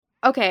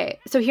Okay,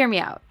 so hear me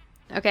out.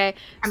 Okay,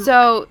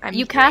 so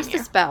you cast a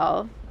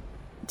spell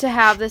to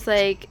have this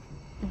like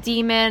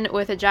demon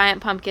with a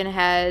giant pumpkin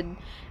head,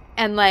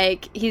 and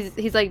like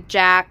he's like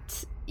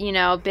jacked, you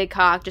know, big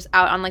cock, just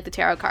out on like the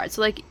tarot card.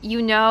 So like,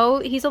 you know,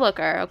 he's a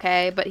looker,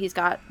 okay, but he's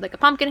got like a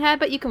pumpkin head,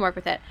 but you can work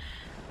with it.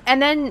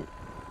 And then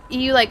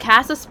you like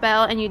cast a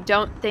spell and you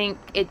don't think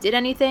it did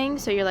anything,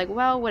 so you're like,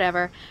 well,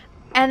 whatever.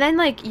 And then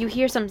like you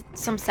hear some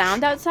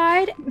sound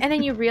outside, and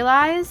then you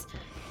realize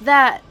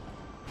that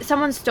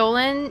someone's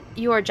stolen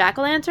your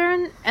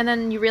jack-o'-lantern, and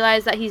then you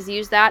realize that he's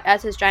used that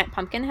as his giant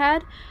pumpkin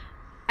head,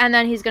 and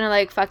then he's gonna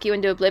like fuck you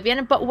into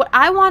oblivion. But what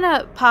I want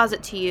to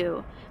posit to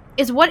you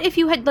is, what if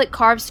you had like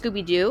carved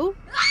Scooby-Doo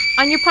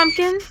on your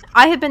pumpkin?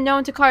 I have been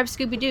known to carve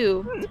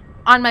Scooby-Doo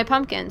on my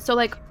pumpkin. So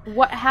like,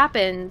 what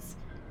happens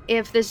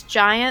if this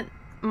giant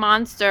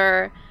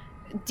monster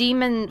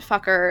demon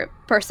fucker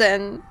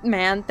person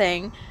man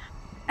thing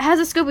has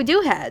a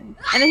Scooby-Doo head,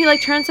 and then he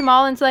like turns them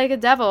all into like a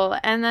devil,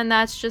 and then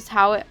that's just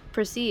how it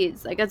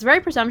proceeds? Like, it's very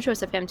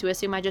presumptuous of him to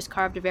assume I just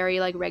carved a very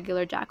like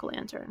regular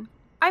jack-o'-lantern.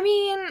 I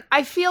mean,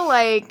 I feel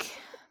like,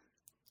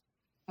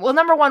 well,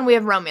 number one, we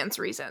have romance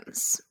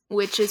reasons,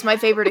 which is my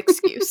favorite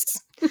excuse.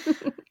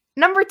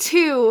 Number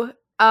two,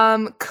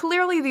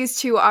 clearly these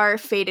two are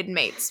fated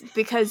mates,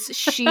 because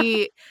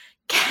she'll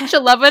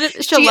love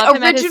it. She'll love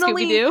him at his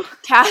Scooby-Doo.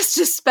 Cast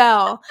a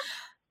spell.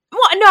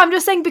 Well, no, I'm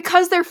just saying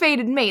because they're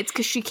fated mates,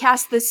 because she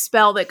cast this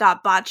spell that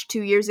got botched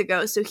 2 years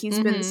ago, so he's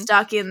been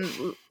stuck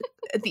in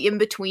the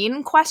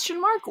in-between question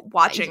mark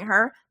watching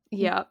her.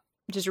 Yeah,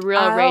 just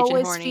real raging horny.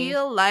 I always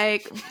feel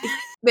like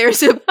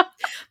there's a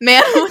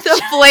man with a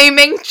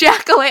flaming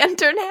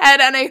jack-o'-lantern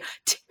head and a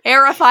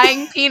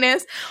terrifying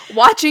penis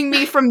watching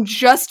me from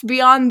just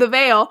beyond the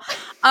veil.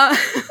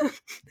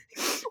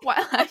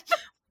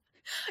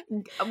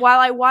 While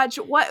I watch,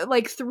 what,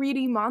 like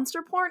 3D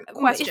monster porn?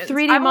 Questions.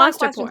 3D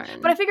monster porn.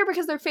 But I figure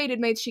because they're fated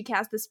mates, she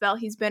cast the spell.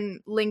 He's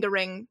been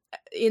lingering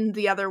in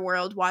the other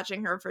world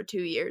watching her for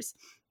 2 years.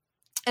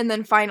 And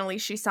then finally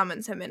she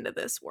summons him into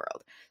this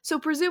world. So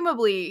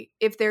presumably,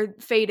 if they're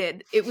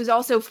fated, it was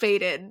also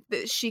fated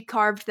that she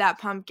carved that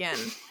pumpkin.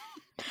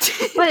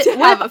 But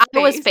what if I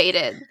was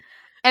fated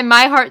and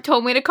my heart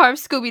told me to carve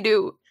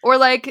Scooby-Doo? Or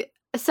like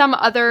some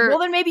other... Well,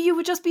 then maybe you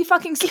would just be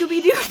fucking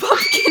Scooby-Doo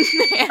Pumpkin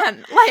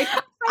Man. Like,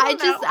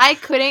 I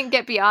couldn't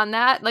get beyond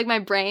that. Like, my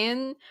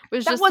brain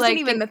was just like... That wasn't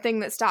even the thing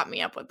that stopped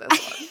me up with this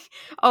one.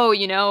 Oh,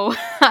 you know,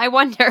 I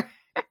wonder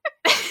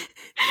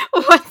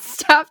what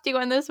stopped you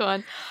on this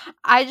one.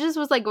 I just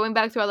was like going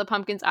back through all the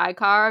pumpkins I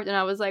carved, and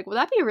I was like, well,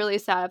 that'd be really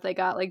sad if they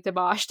got like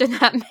debauched in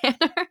that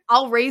manner.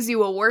 I'll raise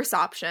you a worse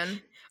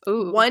option.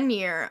 Ooh. 1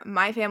 year,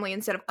 my family,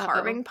 instead of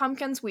carving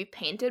pumpkins, we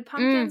painted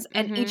pumpkins,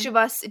 and each of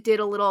us did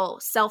a little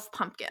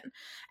self-pumpkin.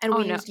 And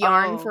we used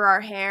yarn for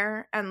our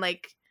hair, and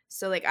like,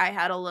 so like I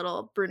had a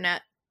little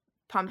brunette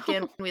pumpkin,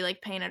 and we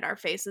like painted our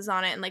faces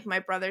on it, and like my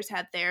brothers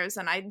had theirs,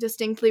 and I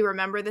distinctly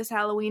remember this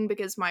Halloween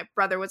because my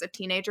brother was a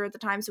teenager at the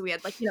time, so we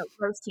had like, you know,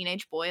 gross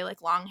teenage boy,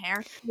 like long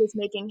hair. He was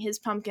making his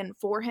pumpkin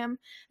for him,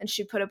 and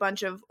she put a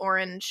bunch of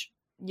orange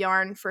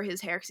yarn for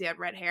his hair because he had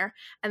red hair,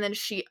 and then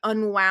she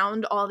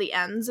unwound all the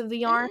ends of the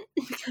yarn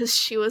because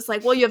she was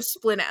like, well, you have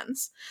split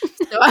ends,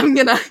 so I'm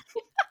gonna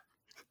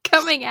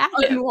coming at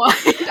unwind.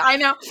 I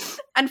know.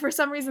 And for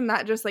some reason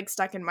that just like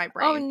stuck in my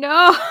brain. Oh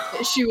no.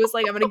 She was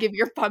like, I'm gonna give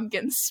your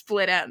pumpkin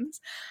split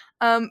ends.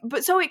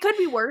 But so it could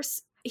be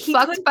worse. He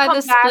fucked by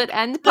the split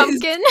end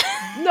pumpkin?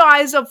 No,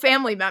 as a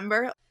family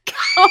member.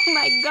 Oh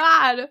my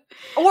god.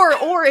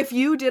 Or if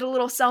you did a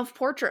little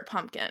self-portrait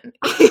pumpkin,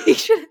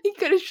 he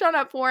could have shown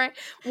up for it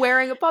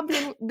wearing a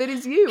pumpkin that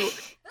is you.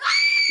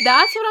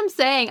 That's what I'm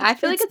saying. I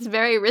feel like it's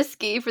very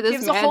risky for this man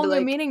to gives a whole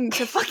new meaning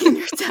to fucking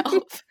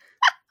yourself.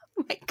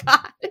 Oh my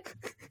god.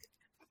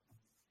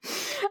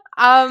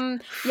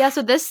 Yeah,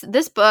 so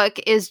this book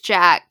is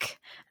Jack.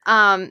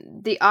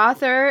 The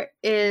author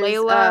is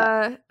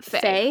Layla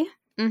Faye.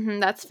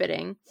 That's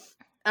fitting.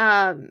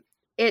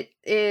 It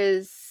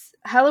is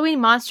Halloween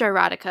Monster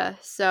Erotica,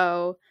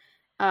 so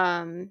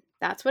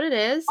that's what it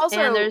is. Also,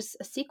 and there's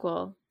a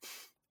sequel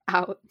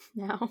out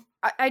now.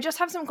 I just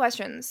have some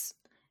questions.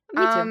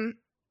 Me too.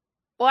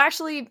 Well,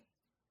 actually,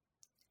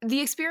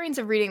 the experience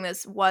of reading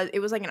this was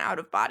like an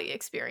out-of-body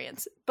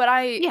experience. But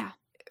I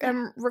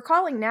am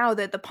recalling now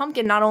that the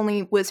pumpkin not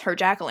only was her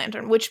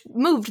jack-o'-lantern, which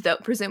moved, though,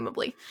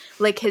 presumably.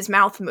 Like, his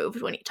mouth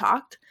moved when he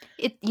talked.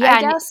 I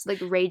guess. Like,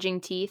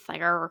 raging teeth.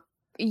 Like,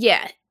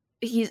 yeah.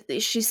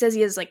 She says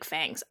he has, like,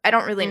 fangs. I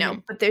don't really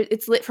know. But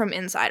it's lit from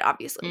inside,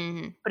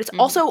 obviously. But it's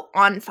also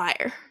on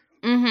fire.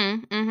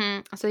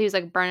 So he's,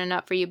 like, burning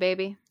up for you,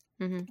 baby.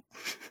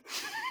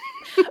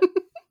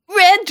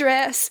 Red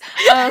dress!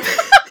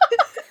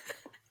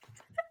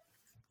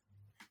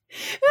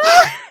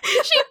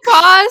 She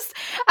paused.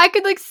 I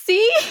could like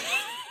see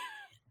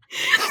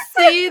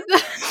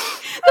the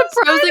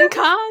pros and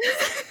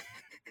cons.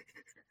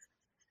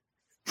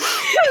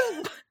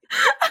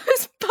 I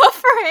was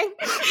buffering.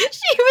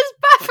 She was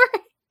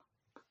buffering.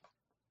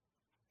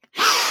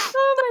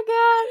 Oh my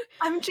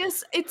god.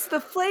 It's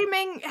the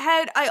flaming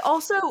head. I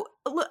also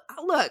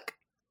look.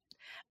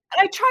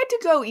 And I tried to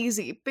go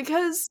easy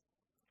because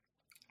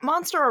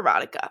monster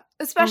erotica,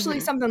 especially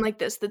something like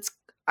this that's,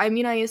 I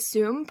mean, I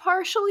assume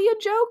partially a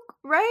joke,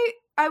 right?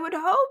 I would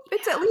hope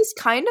it's at least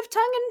kind of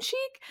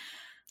tongue-in-cheek.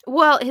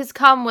 Well, his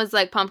cum was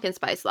like pumpkin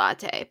spice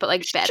latte, but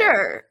like better.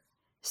 Sure.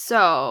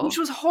 So which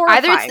was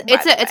horrifying.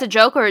 Either it's a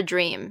joke or a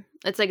dream.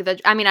 It's like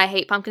I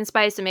hate pumpkin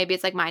spice, so maybe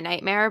it's like my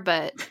nightmare,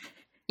 but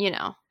you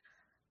know.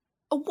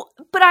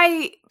 But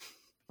I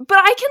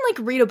can like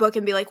read a book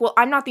and be like, well,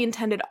 I'm not the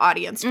intended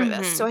audience for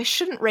this, so I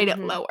shouldn't rate it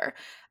lower.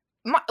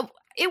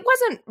 It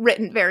wasn't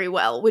written very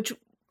well, which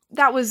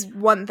that was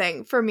one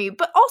thing for me.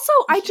 But also,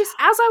 I just,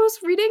 as I was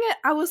reading it,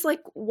 I was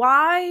like,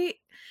 why?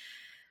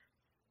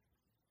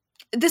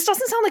 This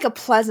doesn't sound like a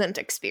pleasant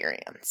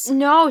experience.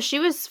 No, she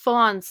was full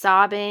on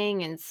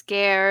sobbing and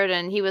scared,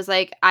 and he was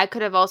like, I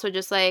could have also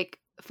just like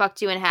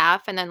fucked you in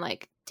half and then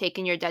like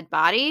taken your dead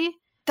body.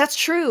 That's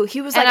true.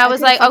 He was and like, I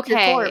was like,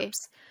 okay.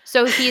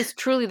 So he's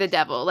truly the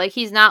devil. Like,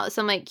 he's not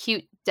some like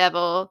cute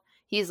devil.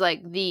 He's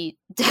like the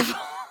devil.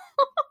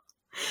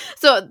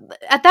 So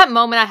at that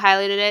moment, I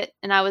highlighted it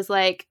and I was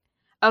like,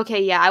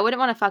 okay, yeah, I wouldn't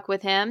want to fuck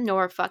with him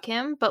nor fuck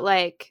him, but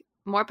like,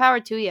 more power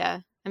to you.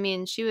 I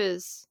mean, she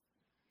was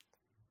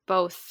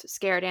both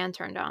scared and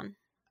turned on.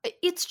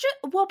 It's just,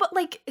 well, but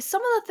like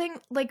some of the thing,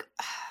 like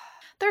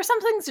there are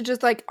some things that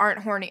just like aren't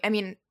horny. I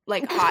mean,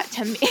 like hot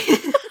to me.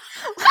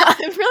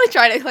 I'm really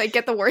trying to like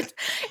get the words.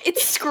 It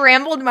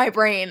scrambled my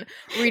brain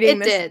reading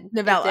this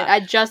novella. It did. I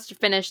just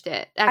finished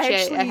it.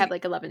 Actually, I have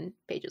like 11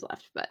 pages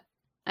left, but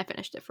I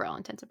finished it for all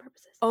intents and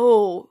purposes.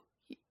 Oh,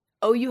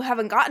 you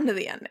haven't gotten to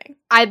the ending.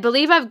 I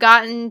believe I've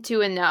gotten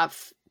to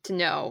enough to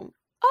know.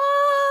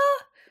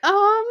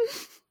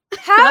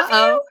 Have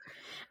you?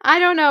 I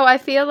don't know. I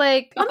feel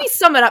like... Let me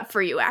sum it up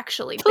for you,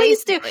 actually.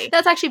 Please do.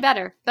 That's actually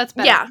better. That's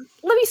better. Yeah.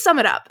 Let me sum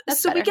it up.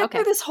 That's so better. We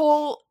get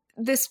through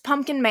this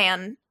pumpkin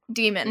man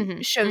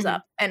demon shows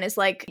up and is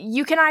like,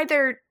 you can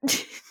either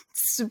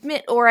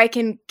submit or I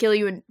can kill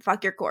you and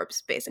fuck your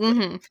corpse,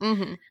 basically.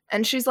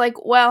 And she's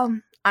like, well,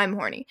 I'm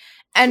horny.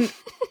 And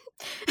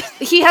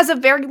he has a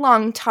very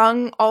long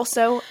tongue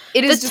also.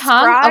 It is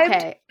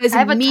described as I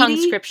have meaty, a tongue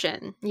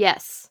description.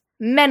 Yes.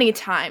 Many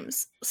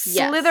times.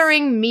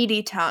 Slithering,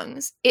 meaty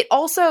tongues. It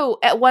also,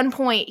 at one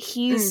point,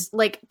 he's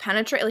like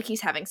he's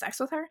having sex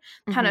with her,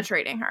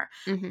 penetrating her.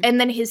 And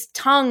then his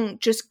tongue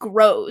just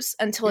grows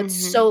until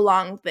it's so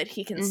long that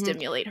he can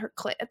stimulate her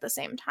clit at the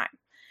same time.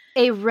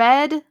 A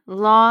red,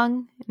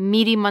 long,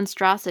 meaty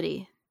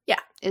monstrosity. Yeah.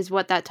 Is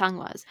what that tongue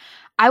was.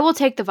 I will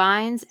take the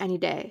vines any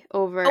day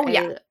over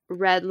a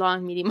red,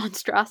 long, meaty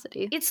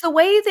monstrosity. It's the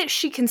way that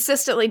she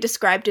consistently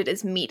described it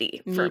as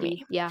meaty for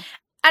me. Yeah.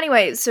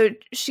 Anyway, so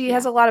she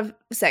has a lot of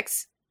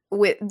sex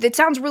with... It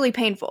sounds really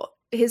painful.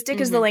 His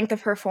dick is the length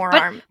of her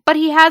forearm. But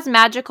he has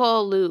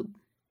magical lube.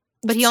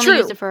 But he only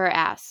used it for her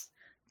ass.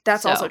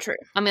 That's also true.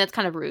 I mean, that's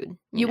kind of rude.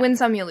 You win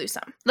some, you lose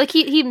some. Like,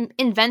 he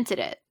invented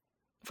it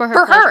for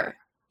her pleasure. Her!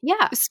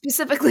 Yeah.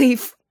 Specifically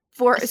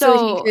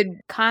so he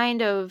could...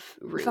 kind of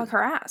rude. Fuck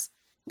her ass.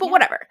 But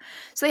whatever.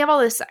 So they have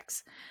all this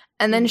sex.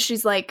 And then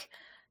she's like,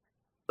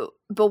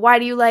 but why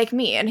do you like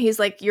me? And he's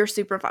like, you're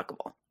super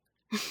fuckable.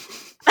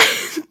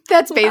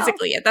 That's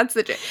basically it. That's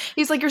the gist.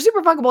 He's like, you're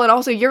super fuckable and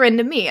also you're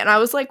into me. And I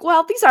was like,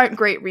 well, these aren't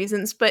great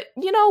reasons, but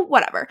you know,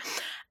 whatever.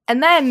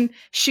 And then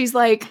she's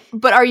like,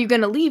 but are you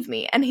going to leave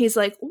me? And he's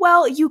like,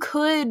 well, you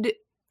could,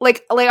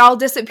 like I'll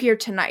disappear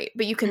tonight,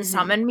 but you can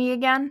summon me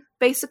again,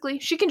 basically.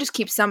 She can just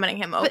keep summoning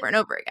him over and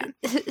over again.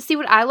 See,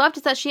 what I loved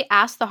is that she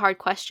asked the hard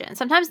question.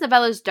 Sometimes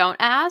novellas don't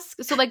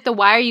ask. So like the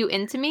why are you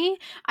into me?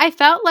 I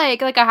felt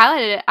like I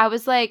highlighted it. I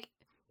was like,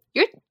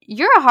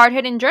 you're a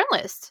hard-hitting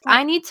journalist.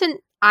 Right.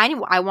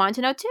 I wanted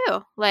to know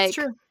too. Like,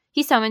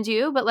 he summoned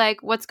you, but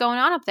like, what's going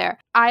on up there?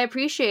 I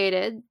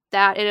appreciated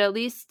that it at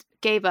least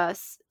gave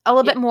us a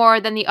little bit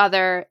more than the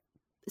other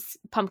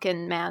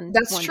pumpkin man.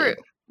 That's true.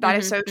 That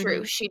is so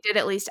true. She did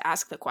at least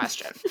ask the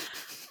question.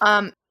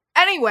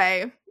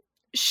 Anyway,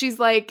 she's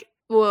like,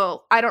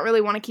 well, I don't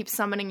really want to keep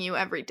summoning you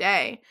every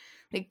day.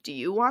 Like, do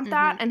you want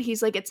that? And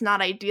he's like, it's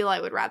not ideal.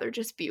 I would rather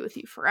just be with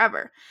you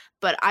forever.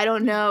 But I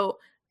don't know,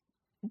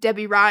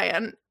 Debbie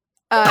Ryan,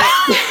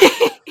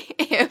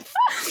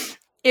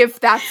 if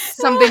that's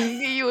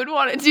something you would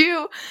want to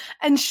do.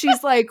 And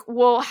she's like,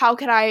 well, how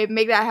can I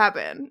make that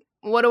happen?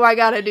 What do I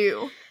gotta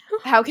do?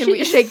 How can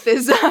we shake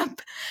this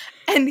up?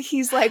 And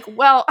he's like,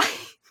 well,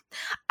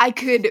 I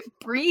could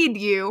breed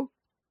you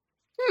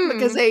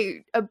because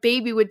a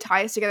baby would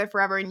tie us together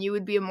forever and you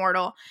would be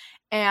immortal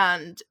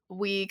and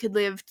we could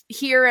live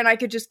here and I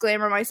could just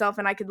glamour myself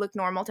and I could look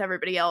normal to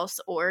everybody else,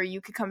 or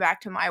you could come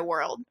back to my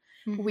world.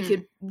 We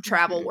could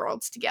travel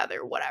worlds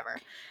together, whatever.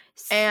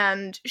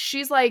 And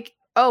she's like,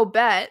 oh,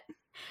 bet.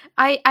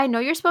 I know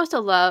you're supposed to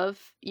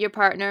love your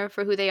partner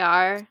for who they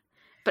are,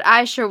 but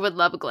I sure would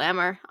love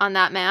glamour on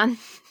that man.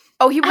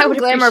 Oh, he would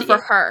glamour for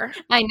her.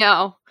 I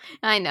know.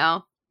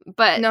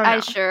 But no. I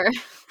sure.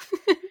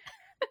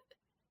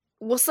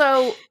 Well,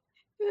 so...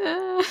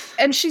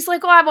 and she's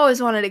like, well, I've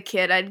always wanted a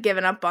kid. I'd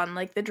given up on,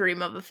 like, the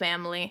dream of a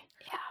family.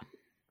 Yeah.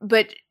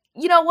 But...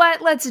 you know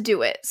what? Let's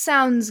do it.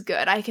 Sounds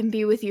good. I can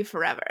be with you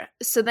forever.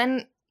 So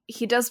then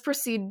he does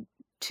proceed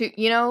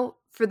to,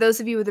 for those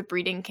of you with a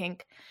breeding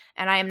kink,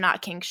 and I am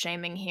not kink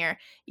shaming here,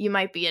 you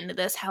might be into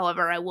this.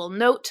 However, I will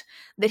note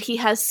that he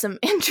has some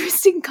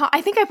interesting,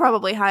 I think I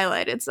probably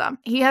highlighted some.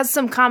 He has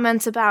some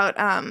comments about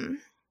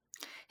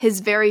his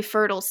very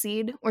fertile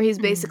seed, where he's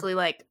basically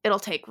like, it'll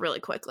take really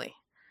quickly.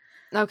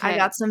 Okay. I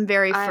got some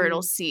very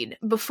fertile seed.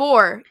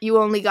 Before, you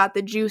only got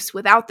the juice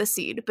without the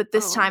seed, but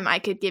this time I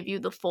could give you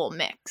the full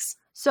mix.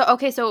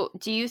 So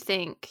do you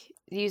think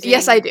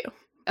Yes, I do.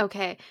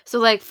 Okay. So,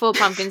 like, full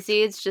pumpkin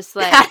seeds, just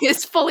like... That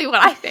is fully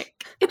what I think.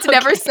 It's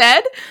never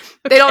said.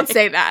 They don't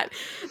say that.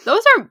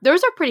 Those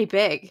are pretty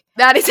big.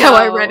 That is how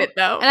I read it,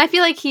 though. And I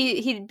feel like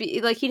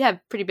he'd have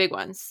pretty big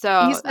ones.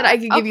 So he said I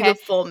could give you the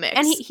full mix.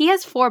 And he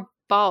has 4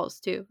 balls,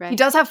 too, right? He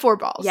does have 4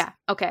 balls. Yeah.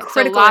 Okay.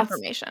 Critical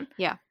information.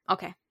 Yeah.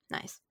 Okay.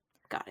 Nice.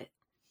 Got it.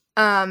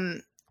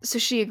 So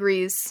she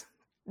agrees.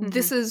 Mm-hmm.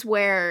 This is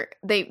where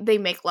they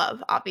make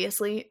love,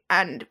 obviously.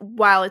 And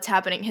while it's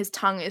happening, his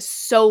tongue is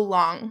so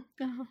long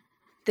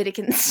that it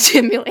can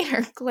stimulate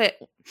her clit,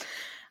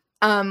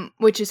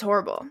 which is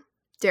horrible,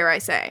 dare I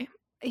say.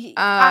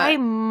 I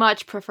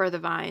much prefer the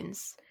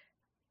vines.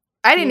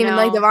 I didn't even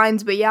like the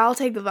vines, but yeah, I'll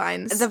take the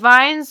vines. The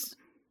vines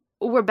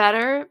were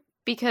better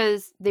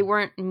because they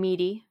weren't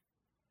meaty.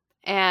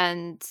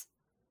 And...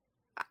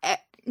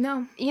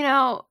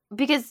 No.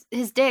 Because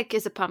his dick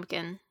is a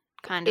pumpkin,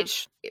 kind of.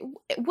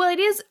 Well, it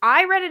is.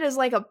 I read it as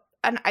like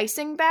an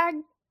icing bag,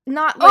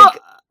 not like...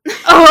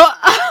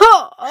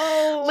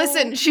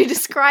 Listen, she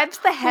describes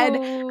the head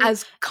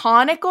as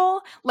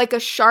conical, like a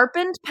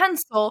sharpened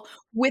pencil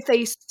with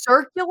a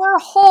circular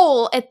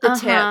hole at the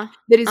tip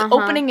that is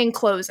opening and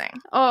closing.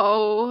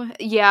 Oh,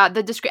 yeah.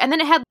 And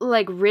then it had,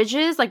 like,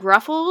 ridges, like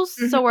ruffles.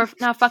 Mm-hmm. So we're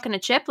not fucking a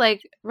chip.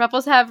 Like,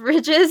 ruffles have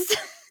ridges.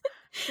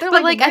 They're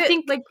but like I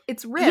think like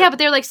it's ribbed. Yeah, but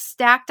they're like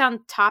stacked on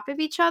top of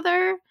each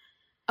other.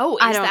 Oh,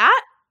 is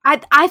that?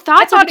 I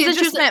thought so because it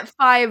just meant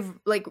 5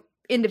 like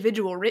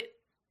individual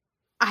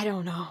I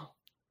don't know.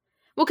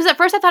 Well, because at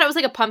first I thought it was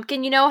like a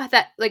pumpkin,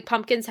 that like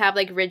pumpkins have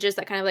like ridges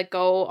that kind of like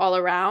go all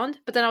around.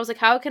 But then I was like,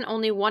 how can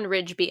only one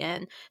ridge be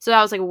in? So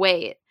I was like,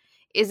 wait,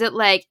 is it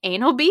like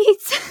anal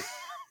beads?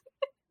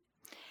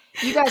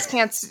 You guys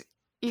can't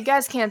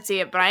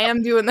see it, but I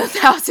am doing the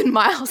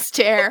 1,000-mile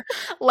stare.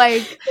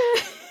 Like.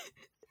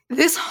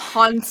 This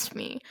haunts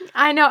me.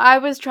 I know. I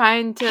was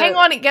trying to... Hang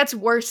on, it gets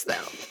worse,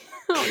 though.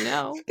 Oh,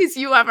 no. Because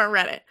you haven't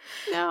read it.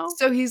 No.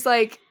 So he's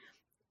like,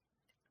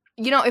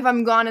 if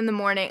I'm gone in the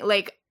morning,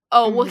 like,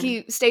 well,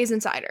 he stays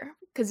inside her.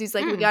 Because he's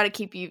like, we got to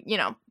keep you,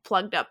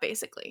 plugged up,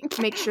 basically.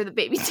 Make sure the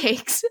baby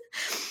takes.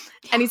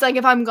 And he's like,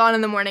 if I'm gone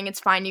in the morning,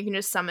 it's fine. You can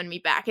just summon me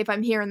back. If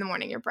I'm here in the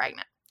morning, you're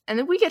pregnant. And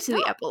then we get to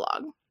the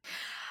epilogue.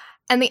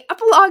 And the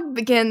epilogue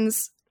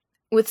begins...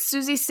 with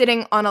Susie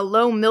sitting on a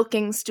low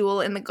milking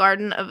stool in the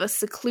garden of a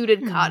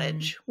secluded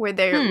cottage where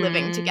they're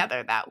living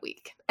together that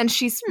week. And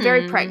she's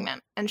very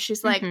pregnant. And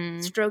she's, like,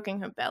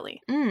 stroking her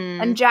belly.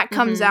 And Jack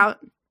comes out,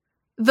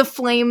 the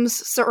flames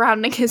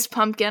surrounding his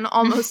pumpkin,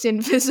 almost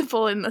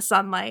invisible in the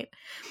sunlight.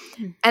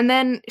 And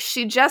then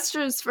she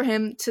gestures for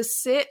him to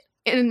sit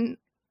in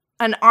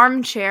an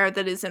armchair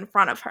that is in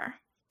front of her.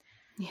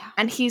 Yeah.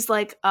 And he's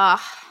like,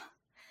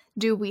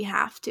 do we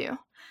have to?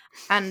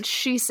 And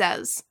she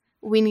says...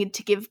 We need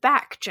to give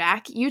back,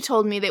 Jack. You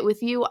told me that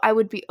with you, I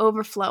would be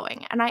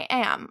overflowing. And I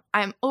am.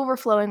 I'm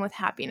overflowing with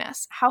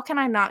happiness. How can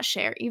I not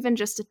share even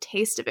just a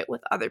taste of it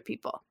with other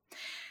people?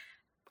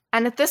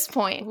 And at this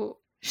point,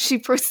 she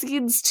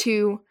proceeds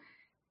to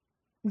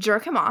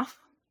jerk him off.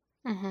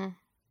 Mm-hmm.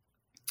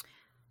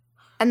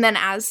 And then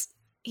as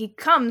he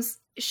comes,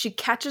 she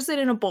catches it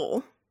in a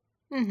bowl.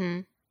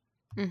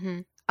 Mm-hmm.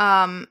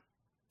 Mm-hmm.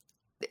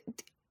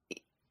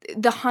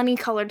 The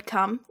honey-colored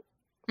cum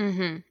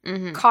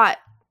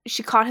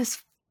She caught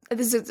his,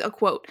 this is a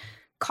quote,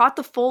 caught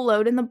the full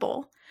load in the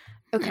bowl.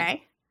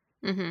 Okay.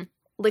 Mm-hmm.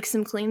 Licks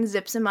him clean,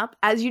 zips him up,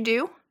 as you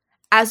do.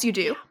 As you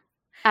do.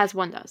 As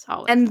one does,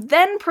 always. And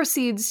then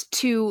proceeds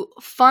to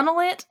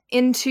funnel it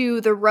into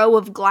the row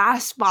of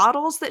glass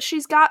bottles that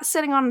she's got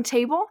sitting on a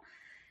table.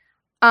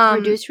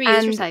 Reduce,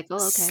 reuse,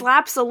 recycle, okay.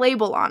 Slaps a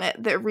label on it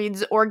that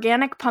reads,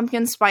 organic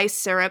pumpkin spice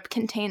syrup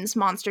contains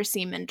monster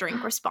semen,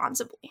 drink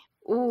responsibly.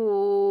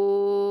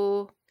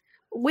 Ooh.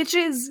 Which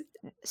is...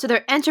 So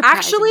they're enterprising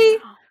actually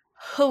now.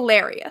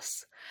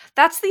 Hilarious.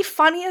 That's the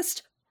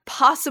funniest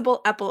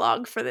possible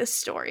epilogue for this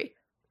story.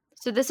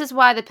 So this is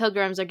why the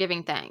pilgrims are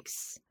giving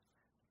thanks.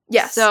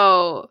 Yes.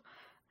 So,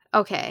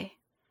 okay.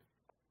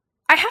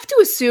 I have to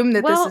assume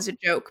that this is a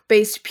joke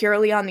based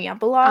purely on the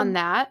epilogue. On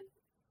that.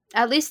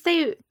 At least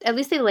they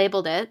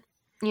labeled it,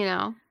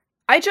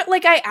 I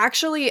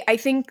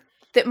think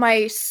that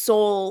my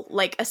soul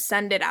like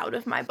ascended out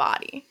of my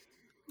body.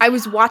 I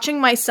was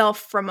watching myself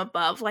from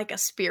above like a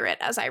spirit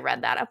as I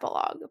read that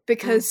epilogue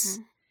because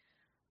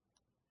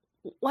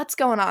what's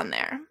going on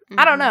there? Mm-hmm.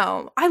 I don't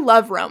know. I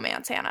love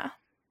romance, Hannah.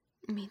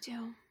 Me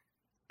too.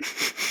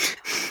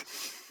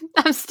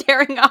 I'm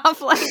staring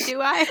off like,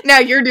 do I? Now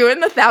you're doing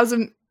the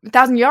 1,000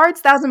 yards,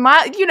 1,000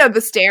 miles. You know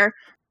the stare.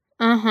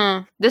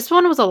 This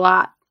one was a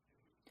lot.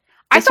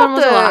 I thought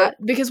was a lot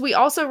because we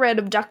also read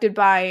Abducted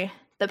by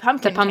the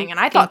Pumpkin King, and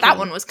I thought that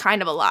one was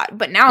kind of a lot,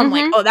 but now I'm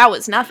like, oh, that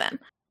was nothing.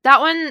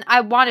 That one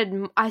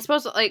I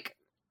suppose, like,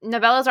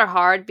 novellas are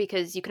hard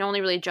because you can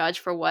only really judge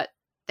for what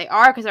they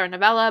are because they're a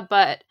novella,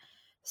 but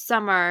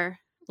some are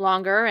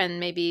longer and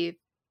maybe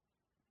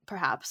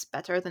perhaps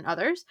better than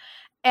others.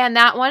 And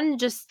that one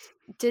just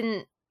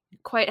didn't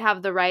quite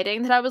have the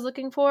writing that I was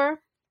looking for.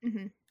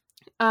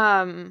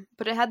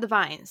 But it had the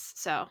vines,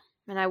 so,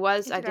 and I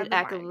did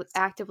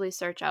actively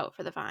search out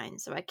for the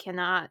vines, so I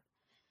cannot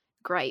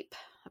gripe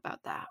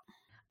about that.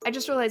 I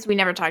just realized we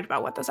never talked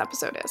about what this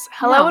episode is.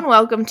 Hello and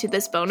welcome to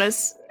this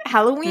bonus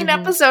Halloween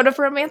episode of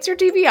Romancer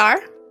TBR.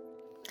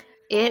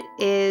 It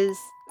is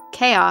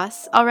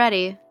chaos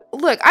already.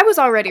 Look, I was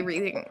already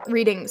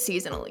reading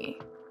seasonally.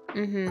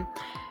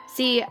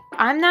 See,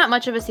 I'm not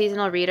much of a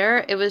seasonal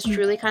reader. It was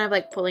truly kind of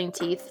like pulling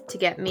teeth to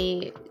get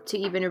me to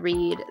even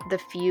read the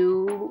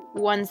few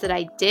ones that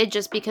I did,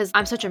 just because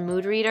I'm such a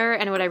mood reader,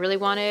 and what I really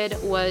wanted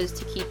was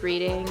to keep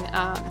reading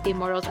The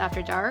Immortals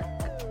After Dark,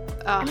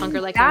 Hunger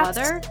Like No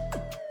Other.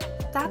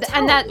 That's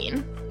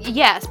Halloween.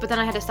 Yes, but then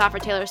I had to stop for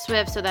Taylor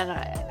Swift, so then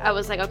I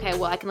was like, okay,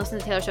 well, I can listen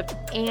to Taylor Swift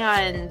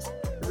and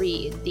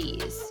read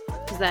these,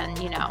 because then,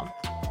 you know.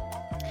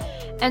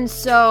 And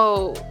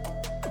so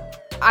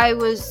I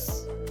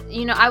was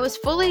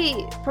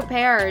fully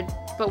prepared,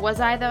 but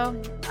was I,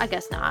 though? I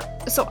guess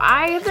not. So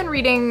I have been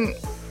reading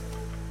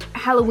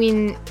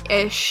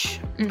Halloween-ish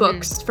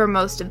books for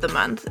most of the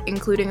month,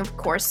 including, of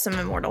course, some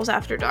Immortals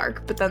After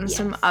Dark, but then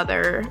some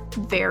other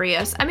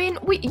various. I mean,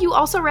 you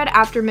also read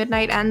After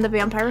Midnight and The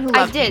Vampire Who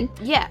Loved Me. I did,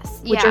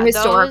 yes. Which are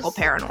historical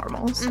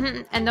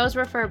paranormals. And those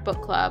were for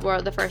book club,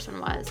 or the first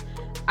one was.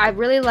 I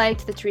really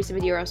liked the Teresa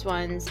Medeiros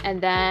ones,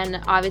 and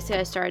then obviously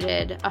I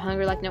started A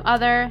Hunger Like No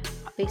Other,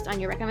 based on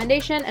your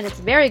recommendation, and it's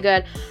very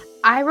good.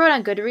 I wrote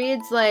on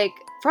Goodreads, like,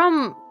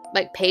 from,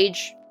 like,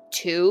 page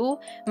 2,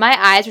 my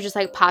eyes were just,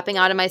 like, popping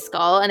out of my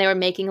skull, and they were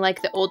making,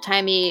 like, the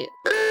old-timey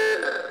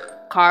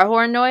car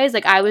horn noise.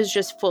 Like, I was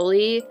just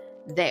fully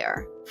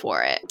there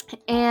for it.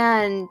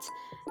 And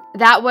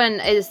that one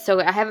is so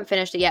good. I haven't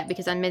finished it yet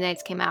because on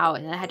Midnights came out,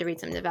 and I had to read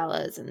some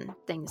novellas, and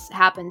things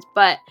happened,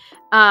 but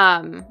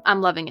I'm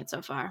loving it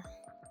so far.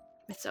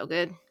 It's so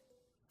good.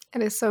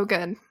 It is so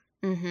good.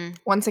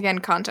 Once again,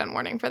 content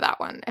warning for that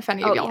one. If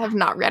any of y'all have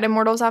not read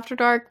Immortals After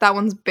Dark, that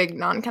one's big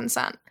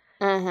non-consent.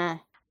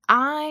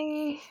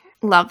 I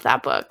love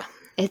that book.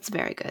 It's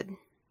very good.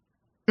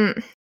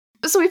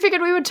 So we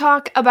figured we would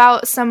talk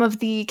about some of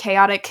the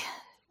chaotic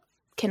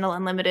Kindle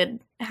Unlimited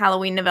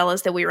Halloween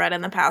novellas that we read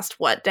in the past,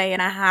 day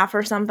and a half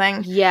or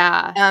something.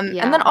 Yeah.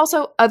 And then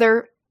also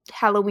other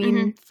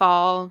Halloween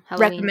fall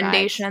Halloween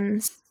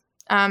recommendations.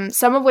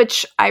 Some of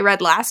which I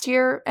read last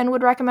year and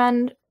would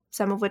recommend.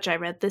 Some of which I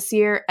read this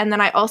year. And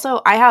then I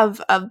have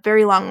a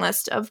very long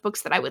list of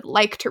books that I would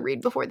like to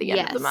read before the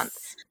end of the month.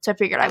 So I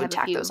figured I would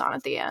tack those on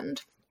at the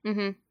end.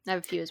 I have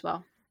a few as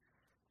well.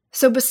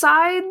 So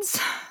besides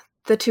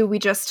the two we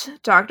just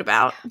talked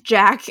about,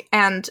 Jack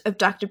and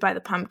Abducted by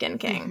the Pumpkin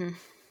King,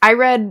 I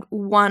read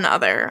one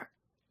other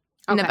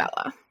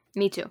novella.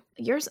 Me too.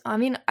 Yours, I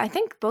mean, I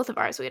think both of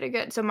ours we did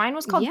good. So mine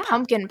was called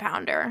Pumpkin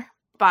Pounder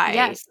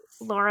by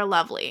Laura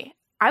Lovely.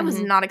 I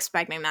was not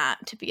expecting that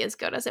to be as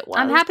good as it was.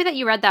 I'm happy that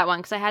you read that one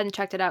because I hadn't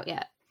checked it out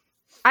yet.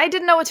 I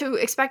didn't know what to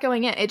expect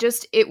going in.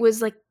 It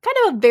was like kind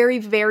of a very,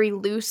 very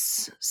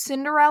loose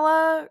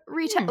Cinderella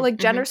like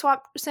gender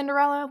swap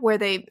Cinderella where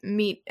they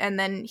meet and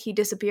then he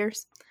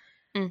disappears.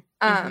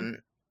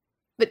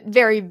 But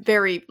very,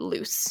 very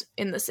loose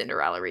in the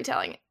Cinderella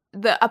retelling.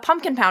 A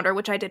pumpkin pounder,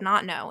 which I did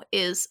not know,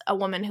 is a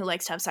woman who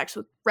likes to have sex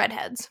with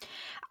redheads.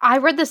 I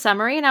read the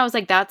summary and I was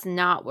like, that's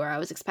not where I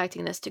was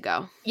expecting this to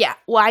go. Yeah.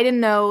 Well, I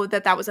didn't know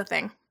that was a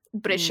thing,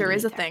 but it sure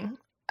is a thing.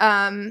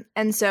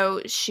 And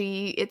so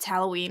it's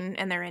Halloween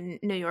and they're in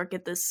New York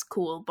at this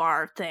cool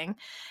bar thing.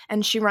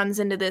 And she runs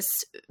into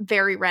this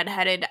very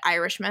redheaded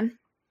Irishman.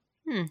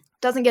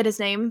 Doesn't get his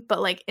name, but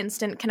like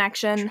instant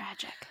connection.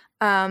 Tragic.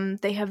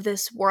 They have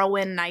this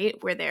whirlwind night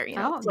where they're,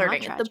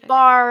 flirting at the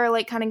bar,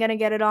 like kind of gonna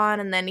get it on.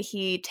 And then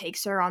he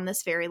takes her on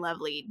this very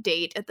lovely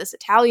date at this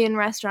Italian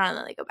restaurant. And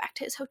then they go back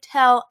to his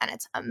hotel and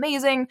it's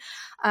amazing.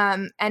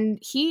 And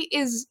he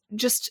is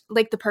just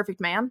like the perfect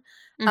man.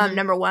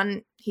 Number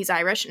one, he's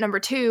Irish. Number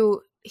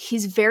two,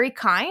 he's very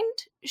kind.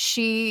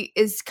 She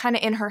is kind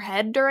of in her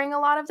head during a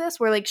lot of this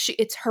where like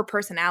it's her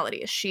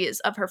personality. She is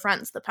of her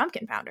friends, the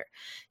pumpkin pounder.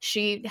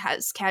 She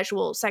has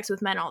casual sex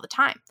with men all the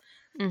time.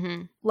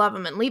 Love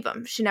him and leave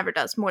him. She never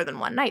does more than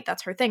one night.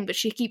 That's her thing. But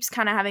she keeps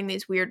kind of having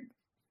these weird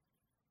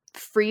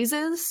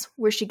freezes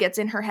where she gets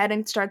in her head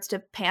and starts to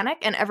panic.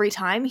 And every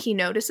time he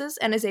notices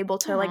and is able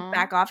to like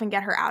back off and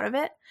get her out of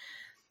it.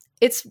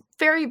 It's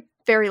very,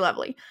 very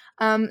lovely.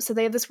 So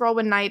they have this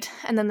whirlwind night.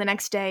 And then the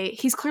next day,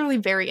 he's clearly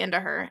very into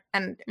her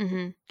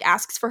and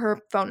asks for her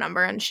phone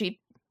number. And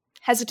she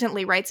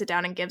hesitantly writes it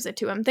down and gives it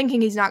to him,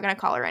 thinking he's not going to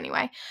call her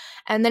anyway.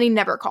 And then he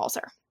never calls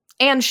her.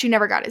 And she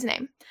never got his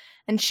name.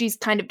 And she's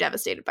kind of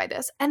devastated by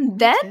this. And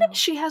then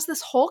she has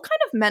this whole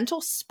kind of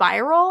mental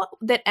spiral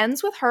that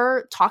ends with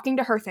her talking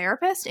to her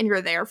therapist, and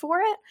you're there for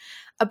it.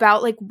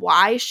 about like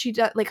why she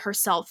does, like, her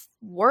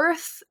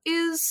self-worth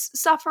is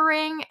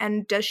suffering,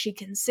 and does she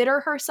consider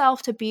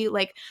herself to be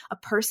like a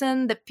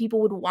person that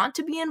people would want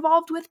to be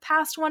involved with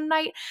past one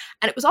night.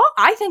 And it was all,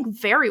 I think,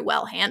 very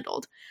well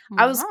handled. Wow.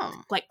 I was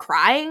like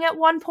crying at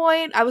one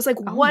point. I was like,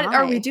 what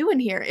are we doing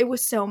here? It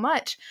was so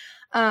much.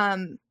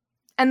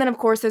 And then, of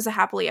course, there's a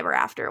happily ever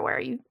after where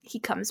he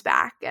comes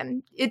back,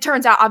 and it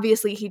turns out,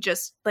 obviously, he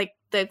just, like,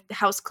 the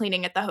house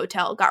cleaning at the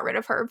hotel got rid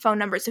of her phone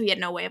number, so he had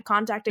no way of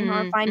contacting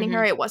her or finding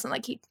her. It wasn't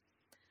like he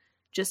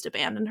just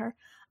abandoned her.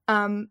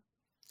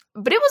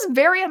 But it was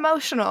very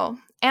emotional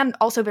and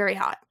also very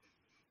hot.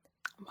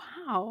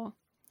 Wow.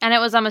 And it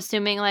was, I'm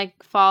assuming,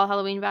 like, fall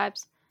Halloween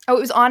vibes? Oh,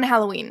 it was on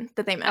Halloween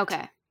that they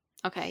met.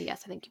 Okay,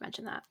 yes, I think you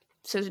mentioned that.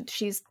 So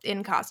she's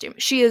in costume.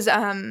 She is,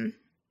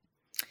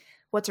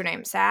 what's her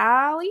name?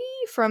 Sally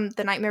from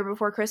The Nightmare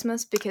Before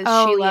Christmas, because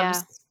she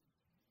loves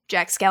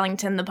Jack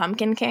Skellington, the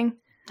Pumpkin King.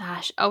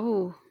 Gosh,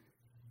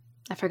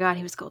 I forgot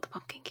he was called the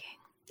Pumpkin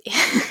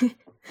King.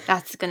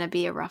 That's gonna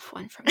be a rough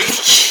one for me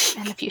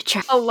in the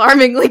future.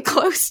 Alarmingly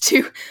close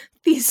to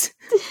these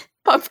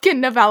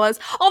pumpkin novellas.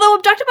 Although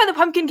Abducted by the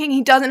Pumpkin King,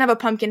 he doesn't have a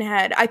pumpkin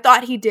head. I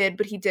thought he did,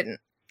 but he didn't.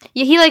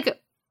 Yeah,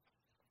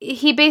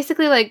 he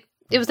basically, like,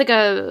 it was like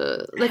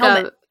a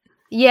helmet.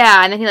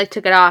 Yeah, and then he, like,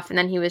 took it off, and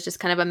then he was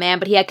just kind of a man,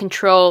 but he had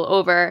control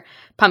over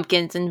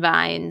pumpkins and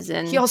vines,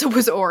 and he also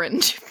was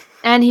orange.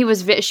 And she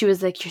was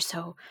like, "You're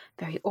so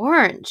very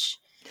orange."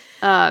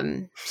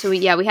 So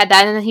we had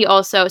that, and then he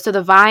also, so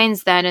the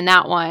vines then in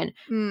that one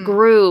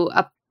grew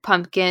a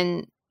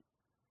pumpkin,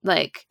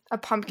 like a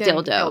pumpkin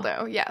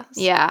dildo. Yes.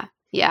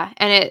 Yeah,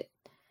 and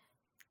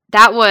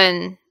that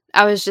one,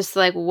 I was just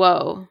like,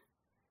 whoa,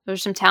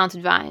 there's some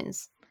talented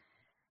vines.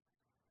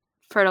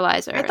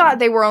 Fertilizer. I thought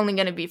they were only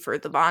going to be for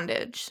the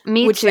bondage.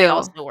 Me which too. They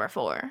also were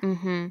for.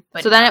 Mm-hmm.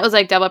 So then it was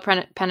like double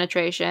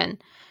penetration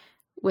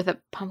with a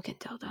pumpkin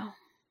dildo.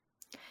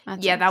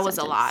 That was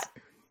a lot.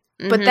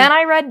 Mm-hmm. But then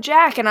I read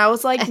Jack, and I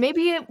was like,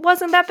 maybe it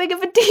wasn't that big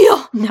of a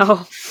deal.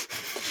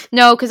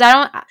 No, because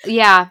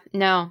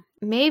no.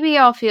 Maybe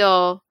I'll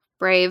feel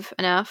brave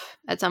enough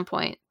at some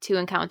point to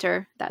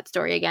encounter that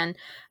story again.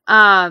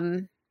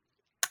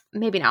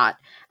 Maybe not.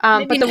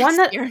 Maybe but the one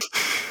that year.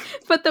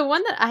 But the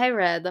one that I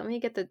read,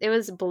 it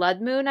was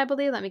Blood Moon, I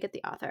believe. Let me get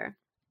the author.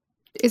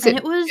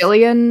 It was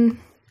Gillian?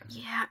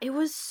 Yeah, it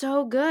was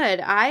so good.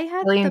 I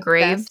had Gillian the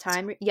Graves. best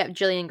time. Yeah,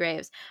 Gillian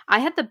Graves. I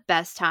had the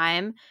best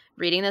time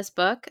reading this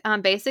book.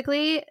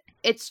 Basically,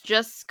 it's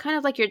just kind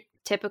of like your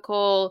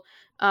typical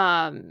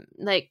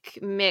like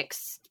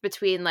mixed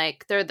between,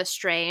 like, they're the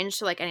strange,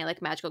 so like any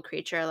like magical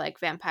creature, like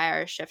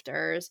vampires,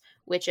 shifters,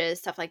 witches,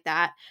 stuff like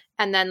that,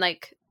 and then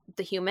like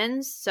the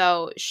humans.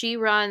 So she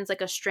runs like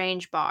a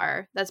strange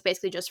bar that's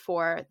basically just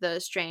for the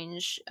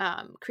strange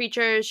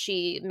creatures.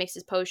 She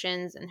mixes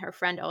potions, and her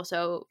friend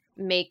also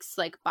makes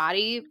like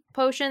body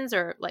potions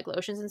or like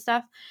lotions and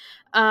stuff.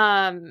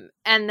 And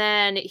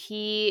then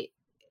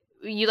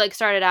you like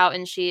started out,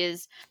 and she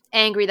is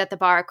angry that the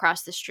bar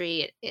across the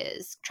street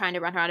is trying to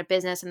run her out of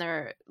business, and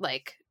they're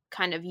like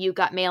kind of you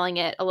got mailing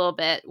it a little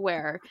bit,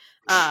 where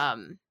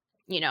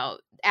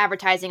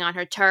advertising on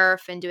her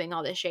turf and doing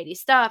all this shady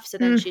stuff. So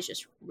then she's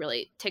just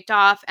really ticked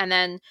off, and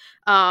then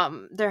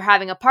they're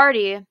having a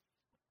party,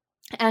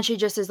 and she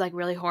just is like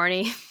really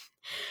horny.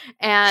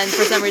 And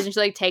for some reason she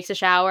like takes a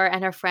shower,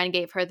 and her friend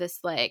gave her this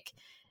like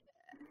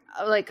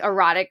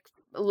erotic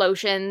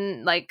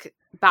lotion, like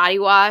body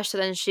wash. So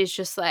then she's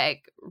just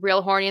like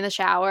real horny in the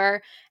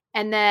shower,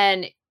 and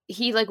then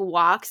he like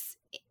walks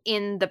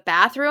in the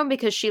bathroom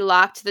because she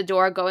locked the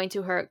door going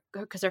to her,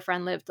 because her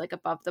friend lived like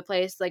above the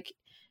place. Like,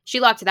 she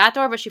locked that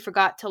door, but she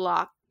forgot to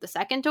lock the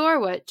second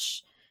door,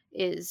 which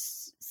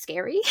is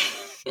scary.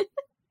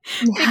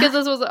 Because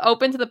this was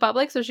open to the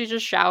public, so she's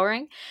just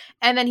showering.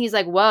 And then he's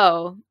like,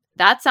 whoa,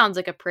 that sounds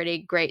like a pretty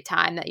great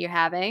time that you're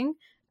having.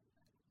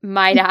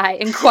 Might I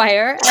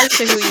inquire as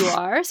to who you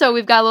are? So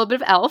we've got a little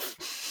bit of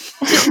Elf.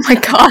 Oh my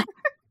god.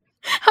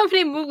 How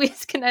many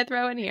movies can I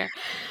throw in here?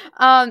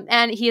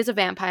 And he is a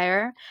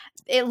vampire.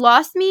 It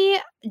lost me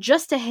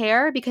just a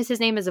hair because his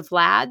name is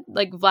Vlad,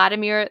 like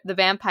Vladimir the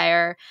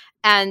Vampire,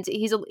 and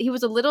he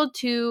was a little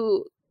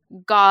too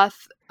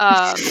goth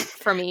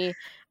for me.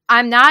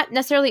 I'm not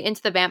necessarily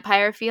into the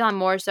vampire feel. I'm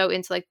more so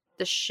into like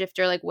the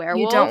shifter, like werewolf.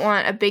 You don't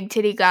want a big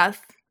titty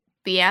goth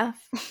BF?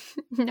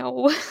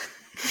 No.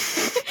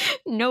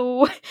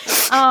 No.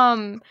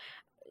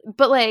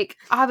 But like,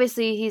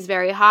 obviously he's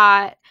very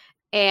hot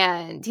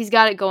and he's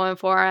got it going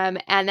for him.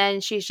 And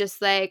then she's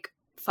just like,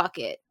 fuck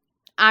it,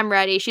 I'm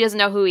ready. She doesn't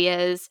know who he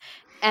is.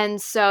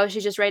 And so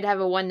she's just ready to have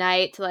a one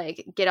night to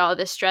like get all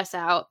this stress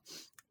out.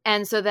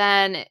 And so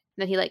then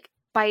he like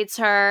bites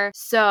her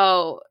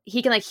so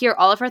he can like hear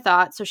all of her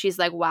thoughts. So she's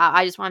like, wow,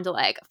 I just want him to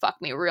like fuck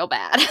me real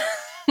bad.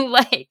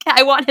 Like,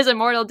 I want his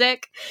immortal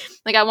dick.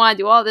 Like, I want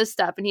to do all this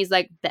stuff. And he's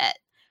like, bet,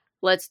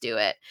 let's do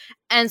it.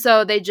 And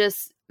so they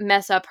just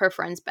mess up her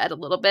friend's bed a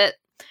little bit.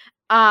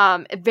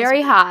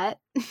 Very hot.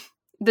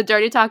 The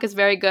dirty talk is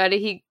very good.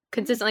 He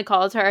consistently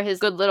calls her his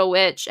good little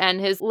witch and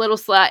his little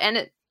slut.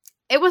 And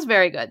It was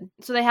very good.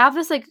 So they have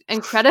this like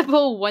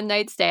incredible one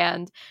night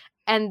stand,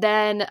 and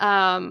then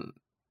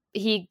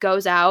he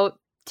goes out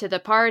to the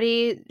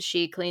party.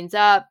 She cleans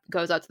up,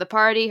 goes out to the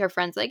party. Her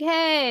friend's like,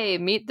 "Hey,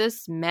 meet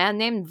this man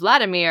named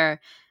Vladimir."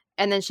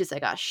 And then she's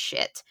like, "Oh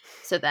shit."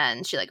 So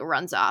then she like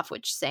runs off,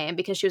 which same,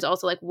 because she was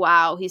also like,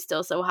 "Wow, he's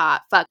still so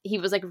hot." Fuck. He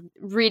was like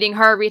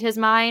read his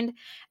mind.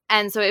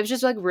 And so it was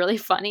just like really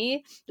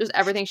funny, just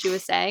everything she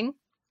was saying.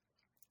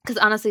 Because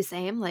honestly,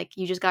 same, like,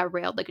 you just got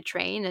railed like a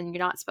train and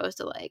you're not supposed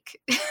to, like,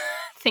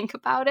 think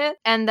about it.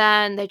 And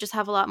then they just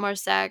have a lot more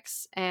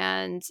sex,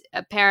 and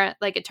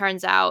it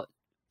turns out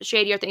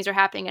shadier things are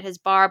happening at his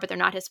bar, but they're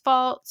not his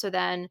fault. So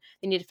then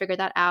they need to figure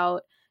that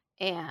out.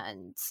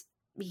 And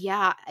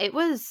yeah, it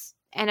was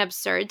an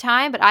absurd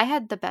time, but I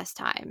had the best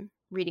time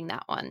reading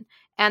that one.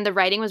 And the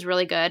writing was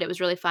really good. It was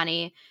really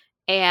funny.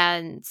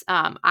 And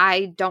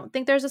I don't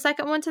think there's a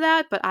second one to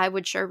that, but I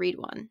would sure read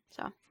one.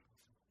 So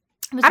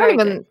I don't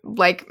even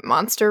like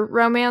monster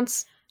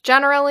romance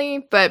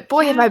generally, but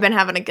boy, have I been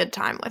having a good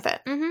time with it.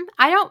 Mm-hmm.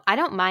 I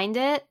don't mind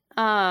it.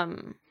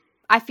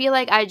 I feel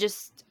like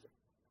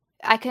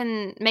I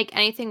can make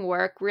anything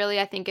work, really.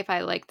 I think if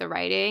I like the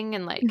writing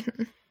and like,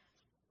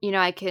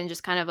 I can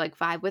just kind of like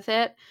vibe with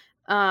it.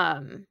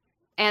 And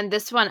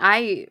this one,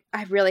 I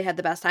really had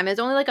the best time. It's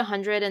only like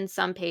 100 and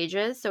some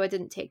pages, so it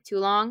didn't take too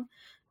long.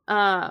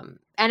 And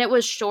it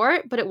was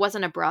short, but it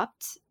wasn't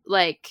abrupt.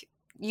 Like,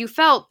 you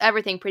felt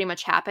everything pretty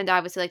much happened.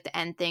 Obviously, like, the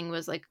end thing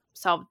was, like,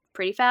 solved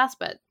pretty fast,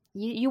 but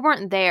you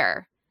weren't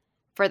there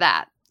for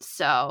that,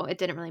 so it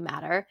didn't really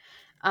matter.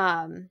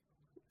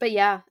 But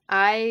yeah,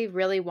 I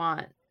really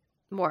want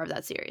more of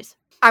that series.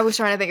 I was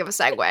trying to think of a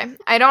segue.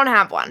 I don't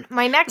have one.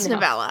 My next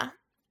novella,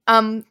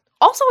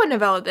 also a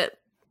novella that,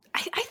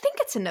 I think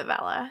it's a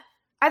novella.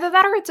 Either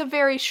that or it's a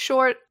very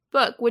short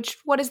book,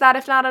 what is that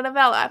if not a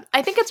novella?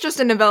 I think it's just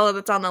a novella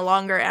that's on the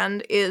longer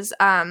end, is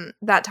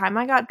That Time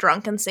I Got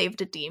Drunk and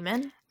Saved a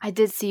Demon. I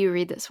did see you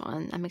read this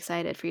one. I'm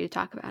excited for you to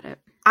talk about it.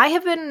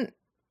 I'd been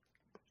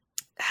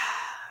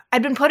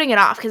putting it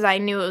off because I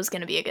knew it was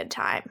going to be a good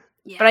time.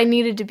 Yeah. But I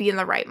needed to be in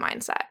the right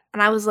mindset.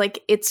 And I was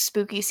like, it's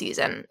spooky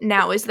season.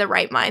 Now is the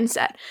right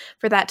mindset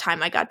for That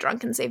Time I Got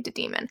Drunk and Saved a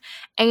Demon.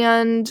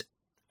 And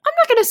I'm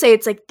not going to say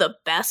it's like the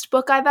best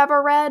book I've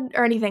ever read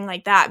or anything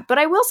like that, but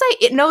I will say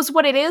it knows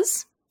what it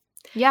is.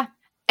 Yeah.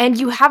 And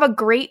you have a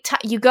great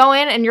time. You go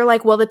in and you're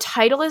like, well, the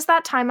title is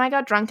That Time I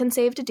Got Drunk and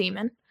Saved a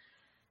Demon.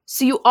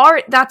 So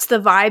that's the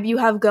vibe you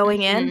have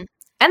going in. And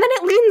then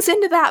it leans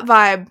into that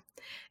vibe.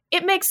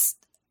 It makes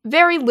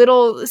very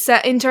little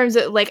sense in terms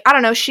of, like, I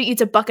don't know, she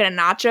eats a bucket of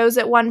nachos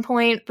at one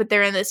point, but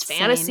they're in this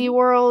fantasy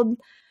world.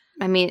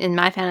 I mean, in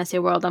my fantasy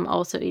world, I'm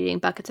also eating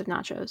buckets of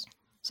nachos.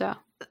 So,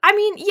 I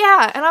mean,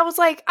 yeah. And I was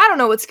like, I don't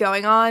know what's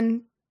going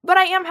on, but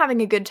I am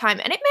having a good time.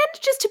 And it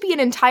manages to be an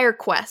entire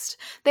quest.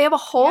 They have a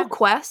whole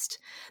quest.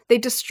 They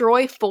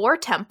destroy 4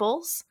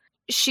 temples.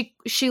 She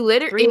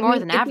literally 3 more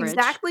than average.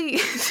 Exactly.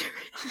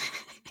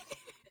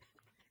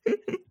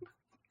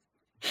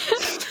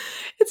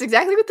 It's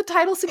exactly what the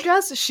title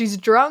suggests. She's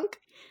drunk.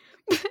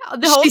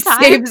 The whole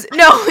time?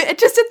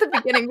 Just at the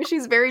beginning, but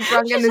she's very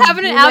drunk. She's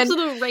having an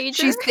absolute rage.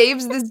 She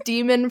saves this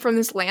demon from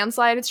this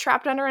landslide it's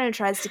trapped under, and it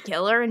tries to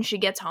kill her, and she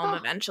gets home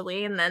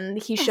eventually, and then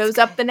he shows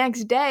up the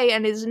next day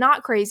and is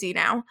not crazy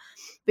now.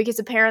 Because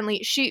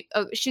apparently she's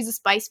a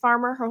spice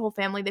farmer. Her whole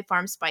family, they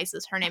farm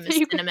spices. Her name is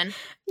Cinnamon.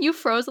 You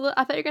froze a little.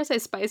 I thought you were going to say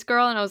Spice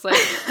Girl, and I was like,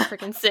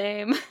 freaking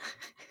same.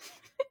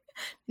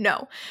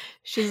 No,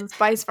 she's a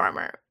spice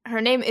farmer.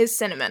 Her name is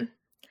Cinnamon.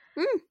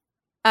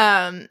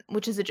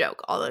 Which is a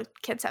joke. All the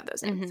kids have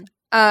those names.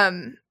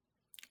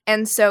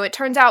 And so it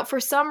turns out, for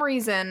some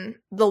reason,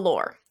 the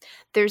lore.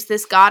 There's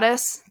this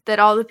goddess that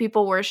all the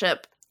people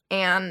worship.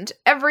 And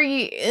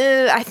every,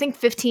 I think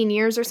 15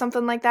 years or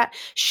something like that,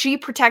 she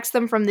protects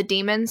them from the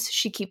demons.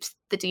 She keeps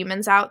the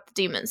demons out. The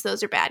demons,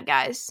 those are bad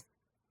guys.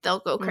 They'll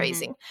go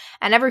crazy.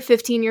 And every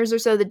 15 years or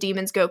so, the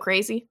demons go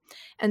crazy.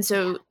 And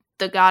so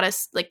the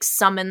goddess, like,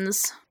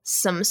 summons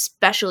some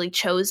specially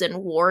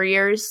chosen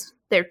warriors.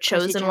 They're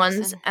chosen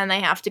ones, and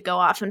they have to go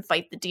off and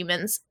fight the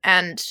demons.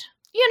 And,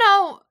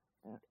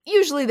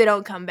 usually they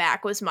don't come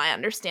back, was my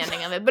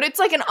understanding of it. But it's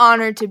like an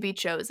honor to be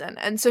chosen.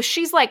 And so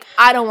she's like,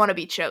 I don't want to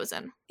be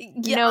chosen.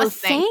 Yeah, no,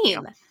 thank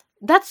you.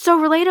 That's so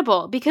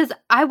relatable, because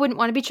I wouldn't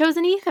want to be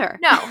chosen either.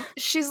 No,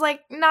 she's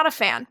like, not a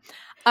fan.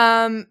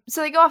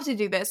 So they go off to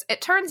do this.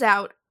 It turns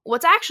out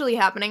what's actually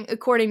happening,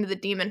 according to the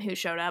demon who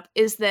showed up,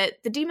 is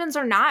that the demons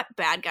are not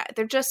bad guys.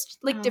 They're just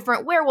like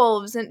different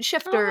werewolves and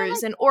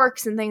shifters and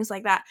orcs and things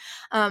like that.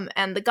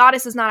 And the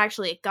goddess is not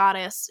actually a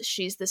goddess.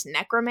 She's this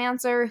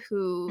necromancer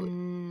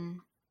who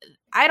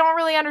I don't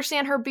really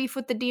understand her beef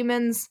with the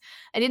demons.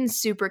 I didn't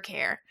super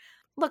care.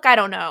 Look, I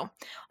don't know.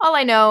 All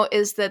I know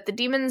is that the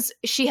demons,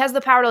 she has the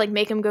power to like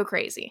make them go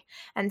crazy.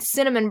 And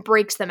Cinnamon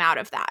breaks them out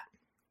of that.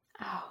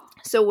 Oh.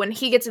 So when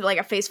he gets like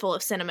a face full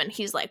of cinnamon,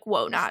 he's like,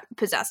 whoa, not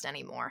possessed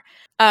anymore.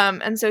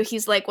 And so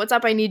he's like, what's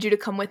up? I need you to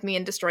come with me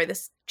and destroy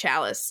this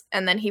chalice.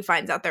 And then he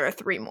finds out there are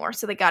 3 more.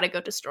 So they got to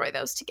go destroy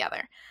those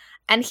together.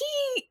 And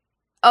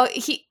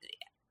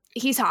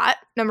He's hot,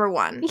 number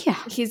one. Yeah.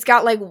 He's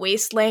got, like,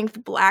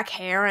 waist-length black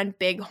hair and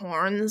big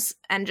horns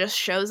and just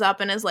shows up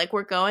and is like,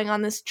 we're going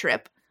on this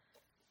trip.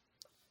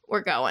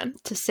 We're going.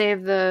 To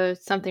save the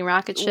something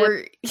rocket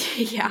ship?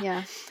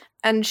 Yeah.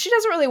 And she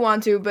doesn't really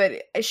want to,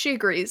 but she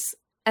agrees.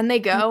 And they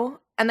go,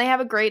 and they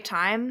have a great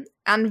time.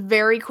 And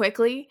very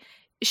quickly,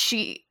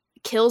 she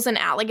kills an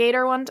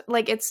alligator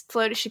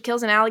she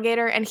kills an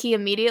alligator, and he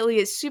immediately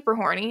is super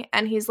horny.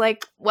 And he's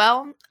like,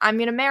 well, I'm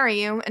going to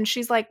marry you. And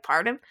she's like,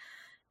 pardon?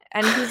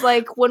 And he's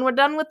like, when we're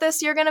done with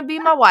this, you're going to be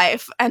my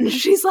wife. And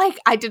she's like,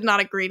 I did not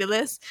agree to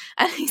this.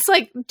 And he's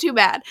like, too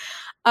bad.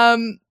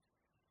 And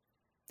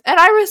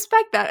I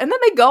respect that. And then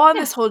they go on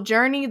this whole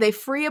journey. They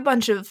free a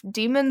bunch of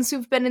demons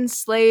who've been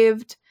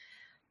enslaved.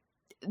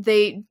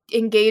 They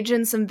engage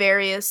in some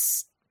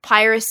various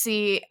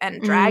piracy and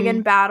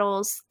dragon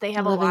battles. They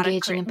have a lot of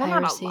engaging in piracy.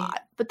 Well, not a lot,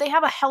 but they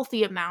have a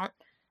healthy amount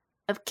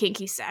of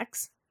kinky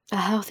sex. A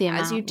healthy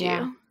amount, as you do.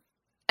 Yeah.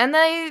 And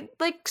they,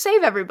 like,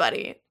 save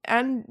everybody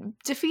and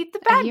defeat the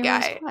bad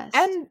guy. Quest.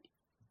 And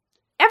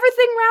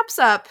everything wraps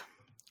up.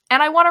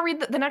 And I want to read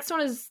the next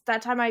one is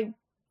that time I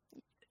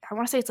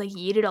want to say it's like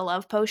yeeted a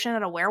love potion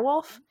at a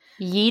werewolf.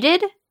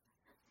 Yeeted?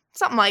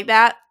 Something like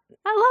that.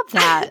 I love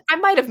that. I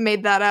might have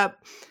made that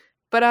up.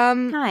 But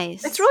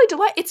nice. It's really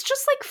it's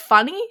just, like,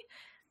 funny.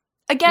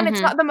 Again,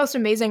 it's not the most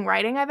amazing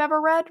writing I've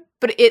ever read,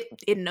 but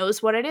it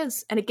knows what it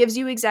is, and it gives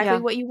you exactly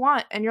what you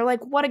want, and you're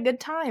like, what a good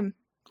time.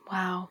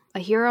 Wow. A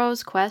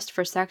hero's quest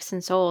for sex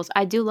and souls.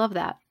 I do love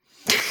that.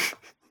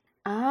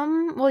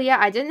 Well, yeah,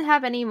 I didn't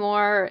have any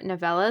more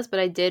novellas, but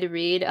I did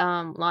read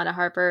Lana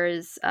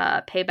Harper's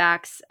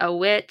Payback's a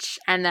Witch,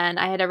 and then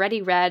I had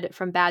already read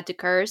From Bad to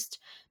Cursed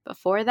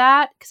before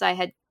that, because I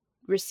had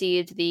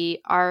received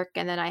the ARC,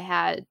 and then I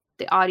had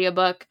the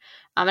audiobook.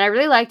 And I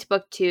really liked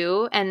book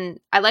 2, and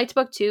I liked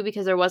book 2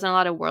 because there wasn't a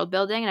lot of world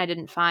building, and I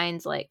didn't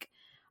find, like,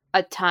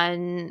 a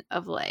ton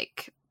of,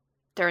 like,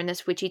 they're in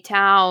this witchy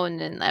town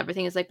and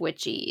everything is, like,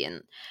 witchy,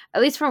 and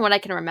at least from what I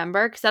can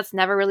remember, because that's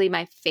never really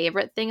my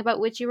favorite thing about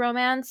witchy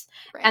romance.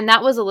 Right. And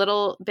that was a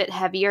little bit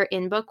heavier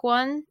in book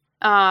 1,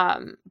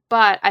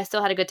 but I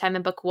still had a good time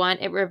in book 1.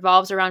 It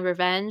revolves around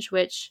revenge,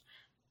 which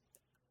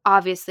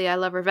obviously I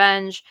love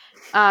revenge.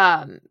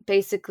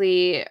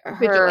 Basically her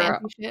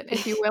vigilante shit,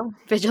 if you will.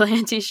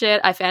 Vigilante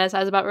shit. I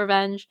fantasize about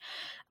revenge.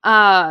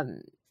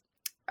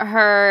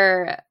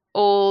 Her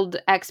old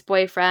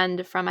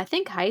ex-boyfriend from, I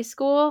think, high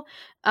school,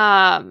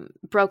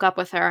 broke up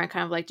with her and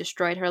kind of, like,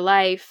 destroyed her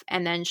life.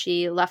 And then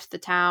she left the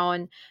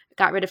town,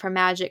 got rid of her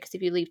magic, because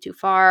if you leave too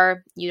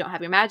far, you don't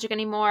have your magic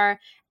anymore.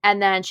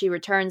 And then she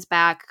returns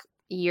back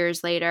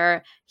years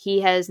later.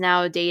 He has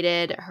now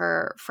dated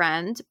her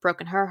friend,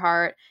 broken her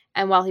heart.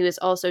 And while he was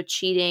also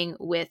cheating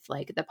with,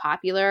 like, the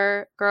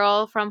popular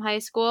girl from high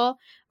school,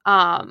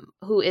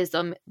 who is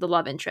the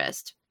love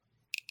interest.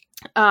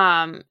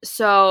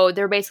 So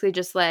they're basically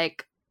just,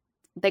 like,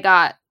 they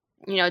got,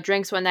 you know,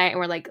 drinks one night and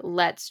were like,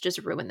 let's just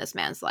ruin this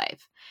man's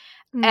life.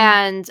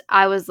 And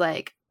I was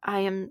like, I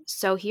am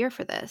so here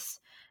for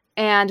this.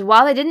 And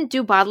while they didn't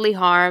do bodily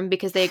harm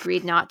because they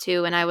agreed not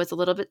to, and I was a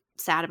little bit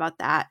sad about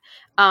that,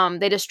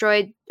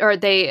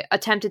 they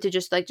attempted to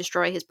just, like,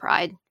 destroy his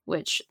pride,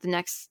 which the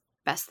next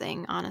best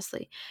thing,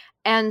 honestly.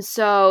 And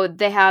so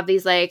they have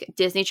these, like,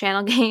 Disney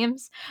Channel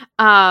games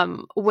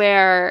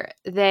where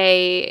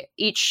they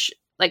each,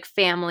 like,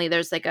 family,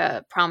 there's, like,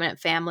 a prominent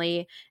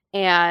family,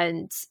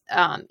 and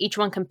each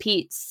one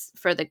competes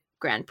for the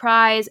grand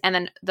prize. And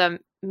then the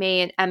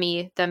main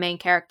Emmy, the main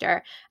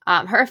character,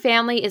 her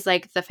family is,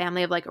 like, the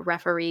family of, like,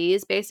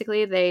 referees,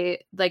 basically.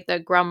 They, like, the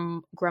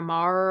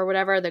grimoire or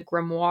whatever, the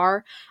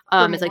grimoire.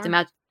 It's like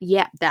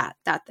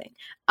that thing.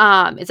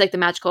 It's like the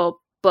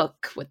magical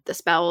book with the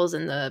spells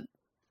and the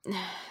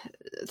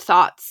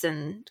thoughts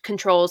and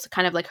controls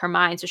kind of, like, her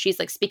mind. So she's,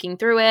 like, speaking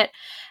through it,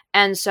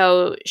 and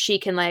so she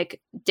can, like,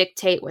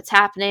 dictate what's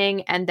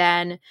happening. And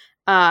then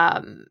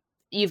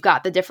you've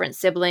got the different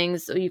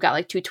siblings. So you've got,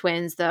 like, 2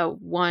 twins. The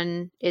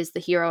one is the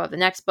hero of the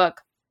next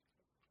book.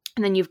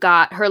 And then you've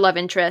got her love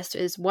interest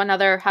is one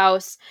other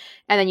house.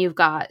 And then you've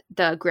got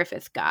the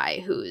Griffith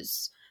guy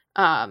who's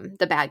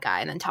the bad guy.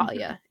 And then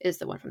Talia is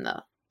the one from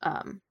the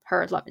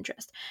her love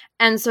interest.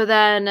 And so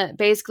then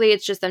basically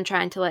it's just them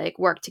trying to, like,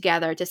 work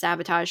together to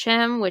sabotage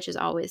him, which is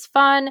always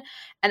fun.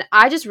 And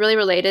I just really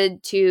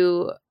related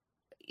to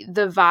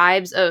the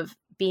vibes of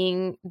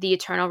being the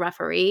eternal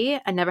referee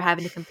and never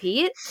having to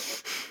compete.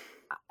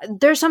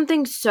 There's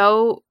something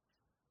so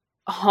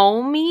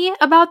homey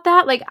about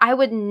that. Like, I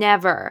would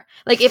never,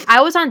 like, if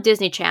I was on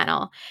Disney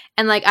Channel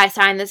and, like, I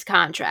signed this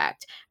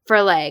contract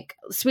for, like,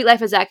 Sweet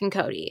Life of Zack and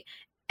Cody,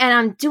 and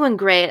I'm doing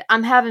great,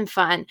 I'm having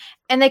fun,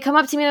 and they come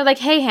up to me and they're like,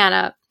 hey,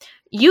 Hannah,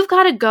 you've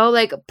got to go,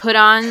 like, put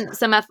on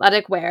some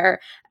athletic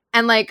wear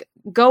and, like,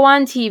 go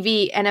on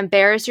TV and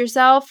embarrass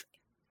yourself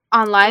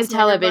on live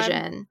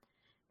television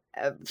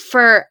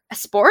for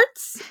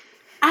sports?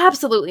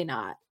 Absolutely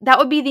not. That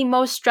would be the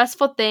most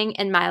stressful thing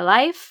in my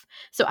life.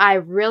 So I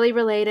really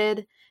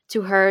related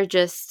to her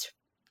just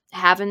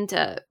having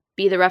to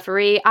be the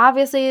referee.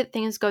 Obviously,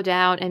 things go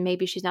down, and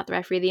maybe she's not the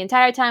referee the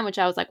entire time, which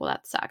I was like, well,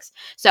 that sucks.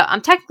 So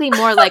I'm technically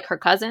more like her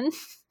cousin,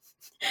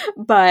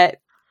 but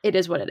it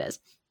is what it is.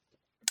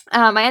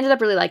 I ended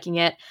up really liking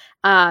it.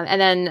 And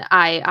then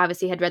I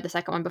obviously had read the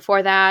second one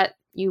before that.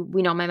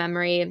 We know my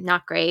memory,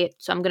 not great.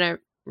 So I'm going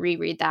to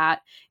reread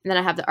that. And then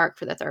I have the arc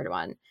for the third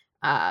one.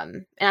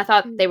 And I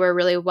thought they were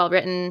really well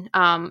written.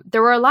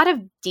 There were a lot of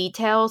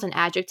details and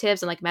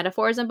adjectives and like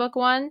metaphors in book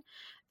one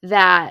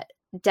that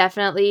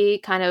definitely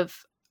kind of,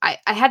 I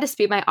had to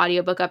speed my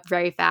audiobook up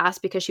very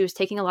fast because she was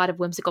taking a lot of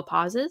whimsical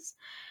pauses.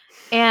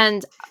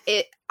 And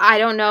I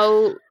don't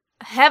know.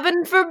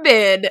 Heaven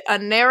forbid a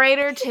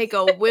narrator take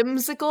a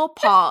whimsical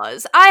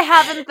pause. I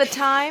haven't the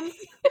time.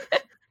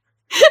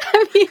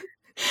 I mean,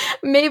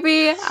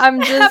 maybe I'm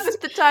just... I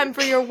haven't the time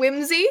for your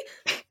whimsy.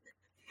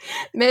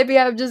 Maybe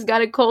I've just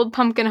got a cold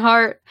pumpkin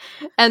heart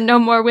and no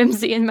more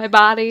whimsy in my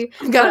body.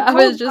 I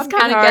was just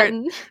kind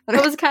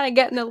of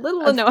getting a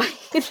little annoyed.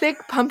 Thick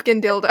pumpkin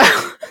dildo.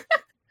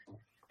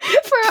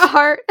 For a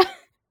heart.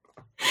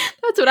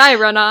 That's what I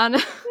run on.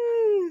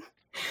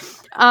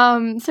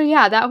 So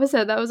yeah, that was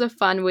a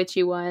fun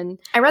witchy one.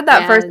 I read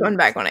that first one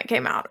back when it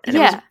came out, and it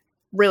was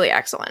really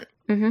excellent.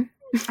 Mm-hmm.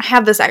 I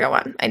have the second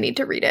one. I need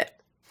to read it.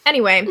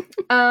 Anyway,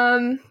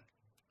 I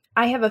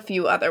have a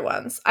few other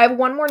ones. I have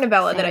one more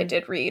novella that I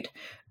did read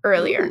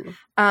earlier,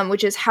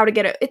 which is How to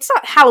Get It's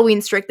not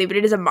Halloween strictly, but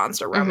it is a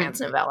monster romance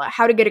novella.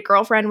 How to Get a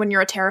Girlfriend When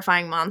You're a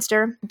Terrifying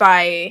Monster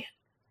by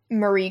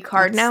Marie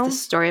Cardinal. That's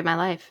the story of my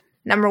life.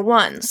 Number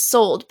 1,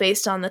 sold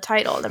based on the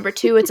title. Number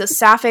 2, it's a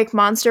sapphic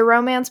monster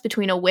romance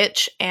between a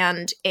witch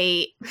and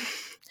a...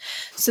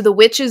 So the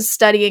witch is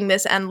studying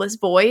this endless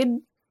void.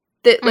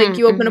 That like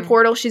you open a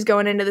portal, she's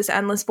going into this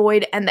endless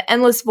void, and the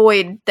endless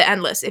void, the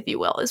endless, if you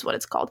will, is what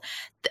it's called.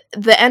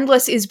 The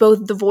endless is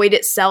both the void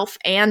itself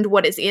and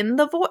what is in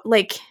the void.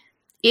 Like,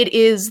 it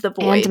is the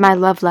void. And my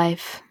love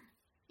life.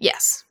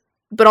 Yes.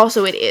 But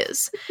also it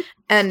is.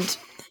 And,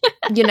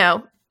 you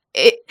know,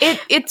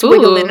 it's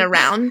wiggling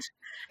around.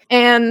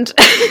 And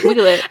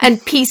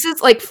and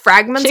pieces, like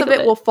fragments of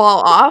it will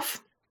fall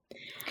off.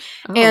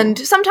 Oh. And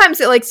sometimes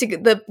it likes to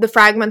the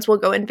fragments will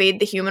go invade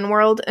the human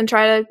world and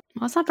try to...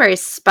 Well, it's not very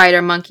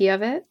spider monkey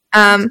of it. It's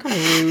kind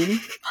of rude.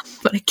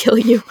 I'm gonna kill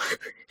you.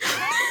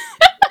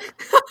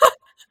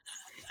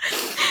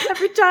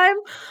 Every time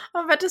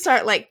I'm about to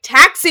start like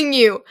taxing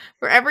you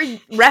for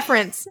every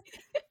reference.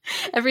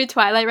 Every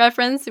Twilight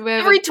reference.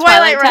 Every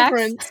Twilight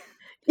reference.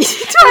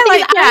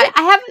 Twilight Cat.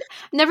 I haven't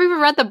never even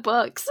read the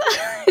books.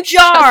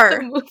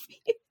 Jar.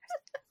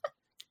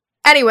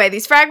 Anyway,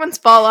 these fragments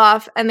fall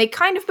off, and they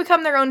kind of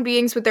become their own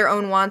beings with their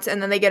own wants,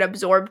 and then they get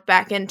absorbed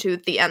back into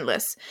the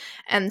Endless.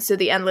 And so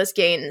the Endless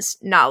gains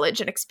knowledge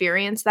and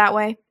experience that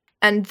way.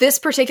 And this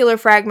particular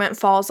fragment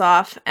falls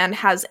off and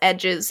has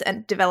edges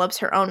and develops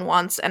her own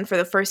wants, and for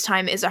the first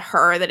time is a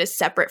her that is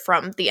separate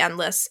from the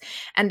Endless,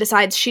 and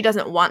decides she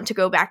doesn't want to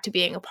go back to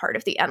being a part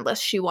of the Endless.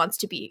 She wants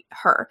to be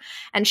her.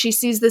 And she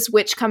sees this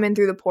witch come in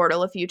through the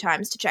portal a few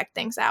times to check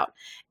things out.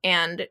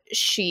 And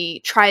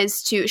she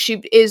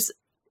is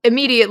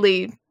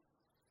immediately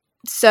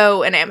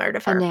so enamored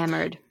of her.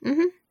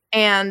 Mm-hmm.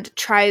 And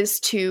tries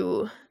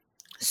to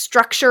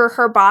structure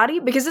her body,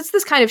 because it's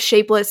this kind of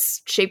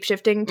shapeless,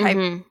 shape-shifting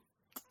type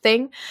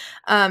thing.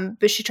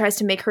 But she tries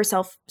to make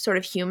herself sort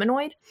of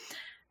humanoid.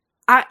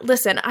 I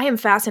am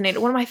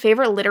fascinated. One of my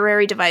favorite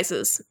literary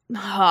devices.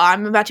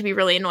 I'm about to be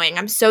really annoying.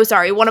 I'm so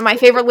sorry. One of my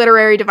favorite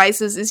literary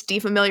devices is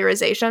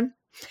defamiliarization.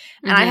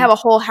 And I have a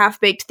whole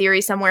half-baked theory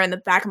somewhere in the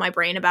back of my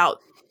brain about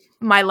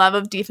my love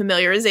of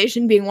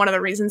defamiliarization being one of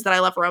the reasons that I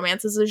love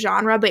romance as a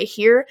genre. But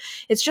here,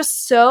 it's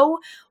just so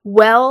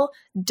well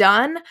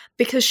done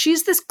because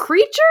she's this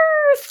creature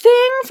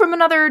thing from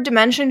another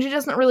dimension. She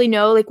doesn't really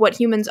know like what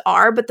humans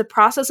are, but the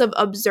process of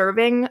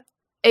observing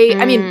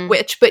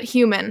witch, but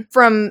human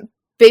from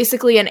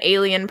basically an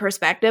alien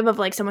perspective of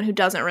like someone who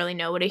doesn't really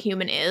know what a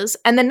human is.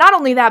 And then not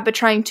only that, but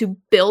trying to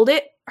build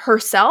it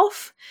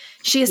herself.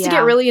 She has to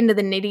get really into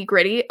the nitty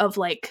gritty of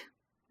like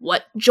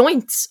what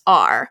joints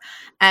are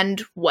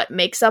and what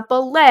makes up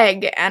a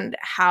leg and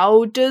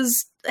how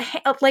does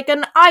like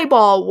an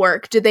eyeball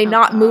work. Do they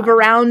not move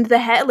around the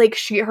head? Like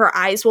her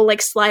eyes will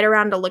like slide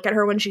around to look at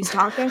her when she's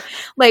talking.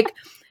 Like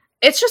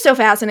it's just so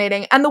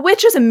fascinating. And the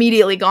witch is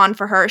immediately gone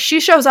for her. She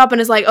shows up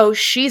and is like, oh,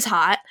 she's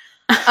hot.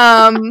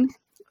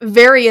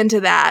 Very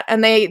into that.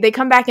 And they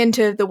come back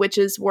into the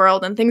witch's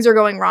world and things are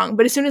going wrong.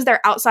 But as soon as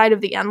they're outside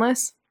of the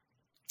Endless,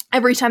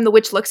 every time the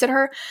witch looks at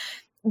her,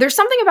 there's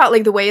something about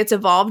like the way it's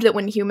evolved that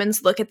when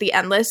humans look at the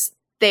Endless,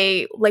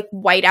 they like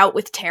white out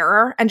with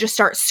terror and just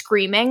start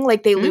screaming.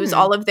 Like they lose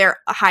all of their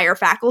higher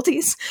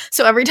faculties.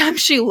 So every time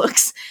she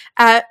looks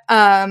at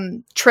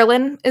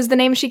Trillin is the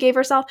name she gave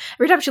herself.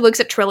 Every time she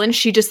looks at Trillin,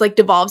 she just like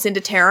devolves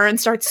into terror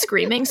and starts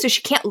screaming. So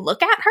she can't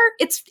look at her.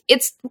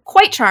 It's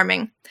quite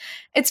charming.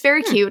 It's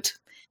very cute.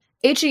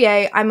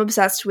 HEA, I'm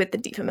obsessed with the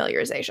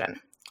defamiliarization.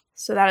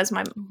 So that is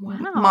my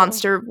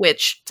monster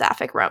witch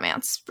sapphic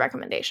romance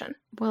recommendation.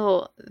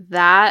 Well,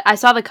 I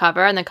saw the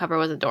cover and the cover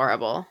was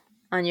adorable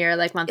on your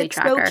like monthly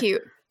tracker. It's so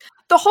cute.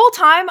 The whole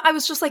time, I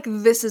was just like,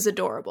 this is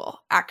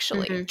adorable,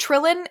 actually. Mm-hmm.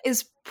 Trillin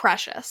is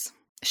precious.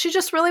 She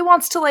just really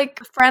wants to, like,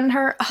 befriend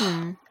her.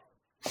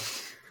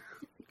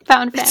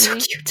 Found family. It's so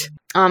cute.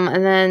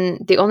 And then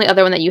the only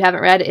other one that you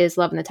haven't read is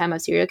Love in the Time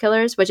of Serial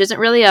Killers, which isn't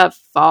really a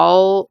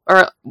fall,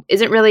 or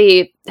isn't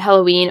really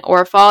Halloween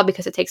or fall,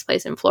 because it takes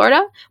place in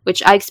Florida,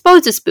 which I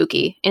suppose is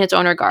spooky in its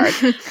own regard.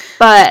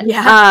 But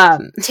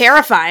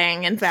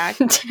terrifying, in fact.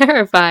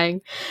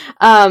 Terrifying.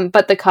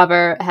 But the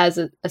cover has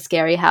a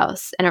scary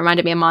house, and it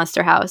reminded me of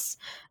Monster House,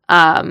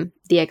 the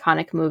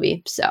iconic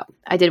movie. So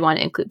I did want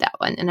to include that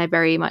one, and I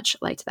very much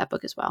liked that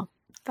book as well.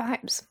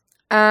 Vibes.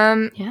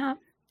 Yeah.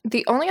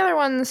 The only other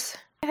ones,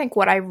 I think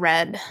what I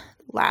read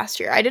last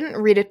year, I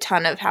didn't read a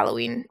ton of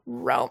Halloween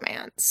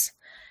romance.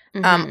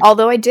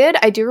 Although I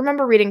do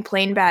remember reading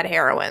Plain Bad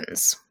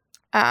Heroines.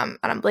 And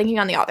I'm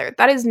blanking on the author.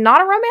 That is not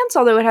a romance,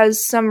 although it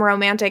has some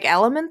romantic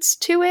elements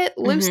to it,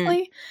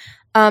 loosely.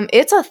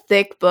 It's a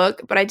thick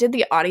book, but I did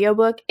the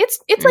audiobook. It's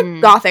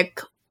like gothic,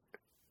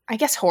 I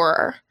guess,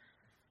 horror.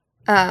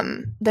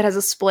 That has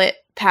a split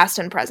past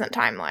and present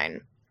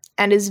timeline.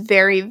 And is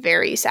very,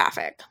 very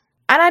sapphic.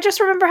 And I just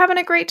remember having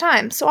a great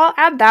time, so I'll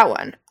add that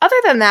one. Other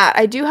than that,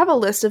 I do have a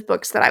list of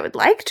books that I would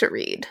like to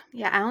read.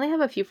 Yeah, I only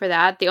have a few for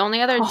that. The only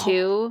other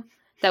two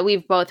that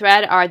we've both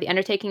read are The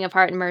Undertaking of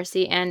Heart and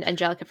Mercy and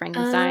Angelica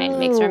Frankenstein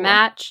Makes Her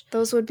Match.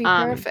 Those would be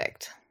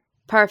perfect.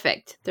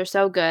 Perfect. They're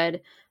so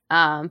good.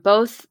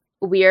 Both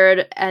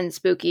weird and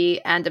spooky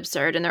and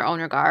absurd in their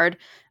own regard.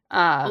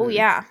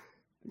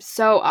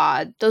 So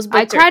odd. Those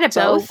books are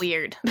so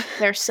weird.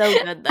 They're so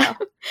good, though.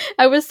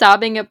 I was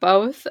sobbing at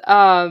both,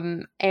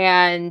 and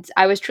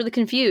I was truly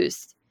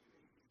confused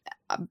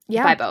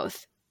by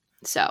both.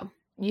 So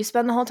you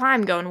spend the whole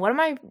time going, what am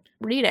I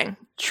reading?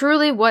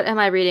 Truly, what am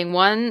I reading?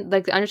 One,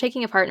 like, The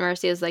Undertaking of Heart and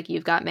Mercy is like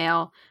You've Got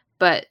Mail,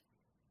 but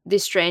the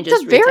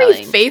strangest retelling. It's a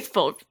very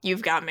faithful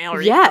You've Got Mail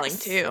retelling,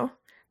 too.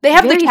 They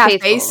have the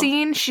cafe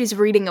scene. She's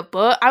reading a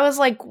book. I was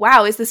like,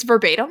 wow, is this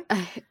verbatim?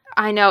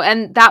 I know,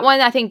 and that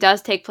one I think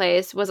does take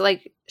place, was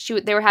like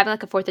they were having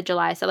like a 4th of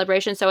July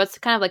celebration, so it's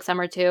kind of like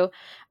summer too,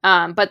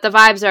 but the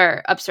vibes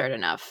are absurd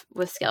enough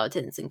with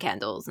skeletons and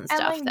candles and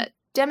stuff, like that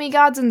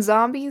demigods and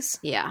zombies.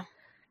 Yeah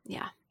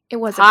it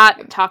was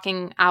hot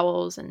talking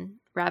owls and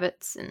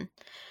rabbits and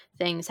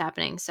things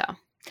happening. So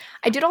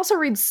I did also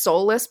read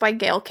Soulless by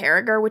Gail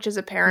Carriger, which is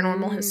a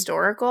paranormal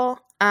historical.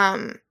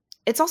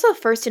 It's also the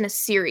first in a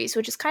series,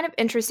 which is kind of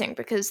interesting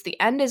because the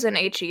end is an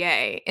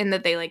HEA in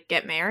that they like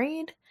get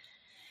married.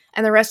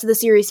 And the rest of the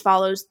series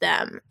follows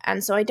them.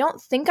 And so I don't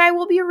think I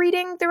will be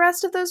reading the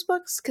rest of those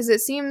books because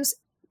it seems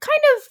kind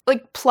of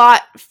like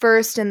plot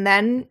first and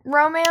then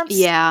romance.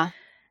 Yeah.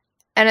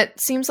 And it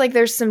seems like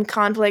there's some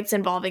conflicts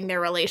involving their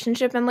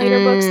relationship in later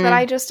books that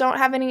I just don't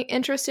have any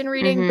interest in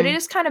reading. But it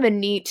is kind of a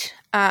neat,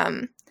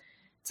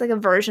 it's like a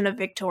version of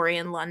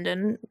Victorian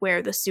London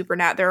where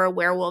there are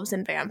werewolves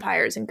and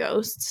vampires and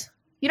ghosts.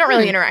 You don't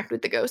really interact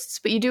with the ghosts,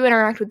 but you do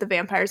interact with the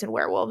vampires and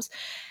werewolves.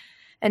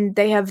 And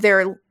they have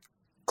their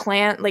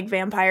clan, like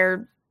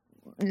vampire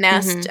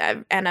nest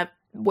and a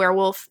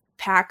werewolf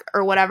pack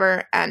or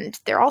whatever, and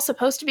they're all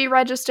supposed to be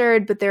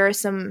registered, but there are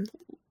some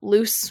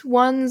loose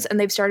ones and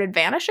they've started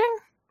vanishing,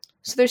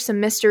 so there's some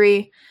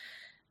mystery.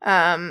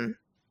 The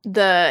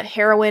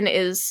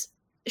heroine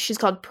she's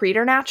called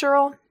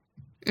preternatural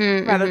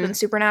rather than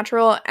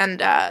supernatural, and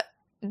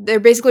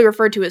they're basically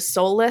referred to as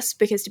soulless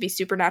because to be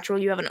supernatural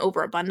you have an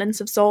overabundance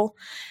of soul,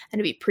 and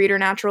to be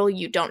preternatural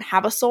you don't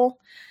have a soul.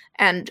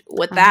 And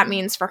what that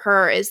means for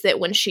her is that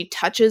when she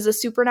touches a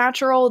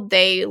supernatural,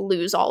 they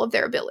lose all of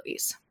their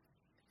abilities.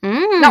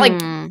 Not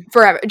like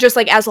forever, just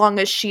like as long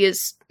as she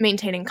is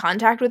maintaining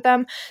contact with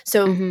them.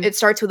 So it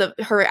starts with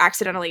her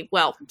accidentally,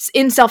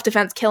 in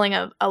self-defense, killing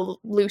a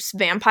loose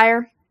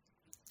vampire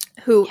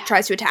who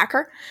tries to attack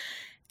her.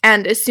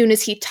 And as soon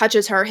as he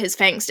touches her, his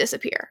fangs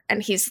disappear.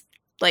 And he's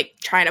like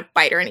trying to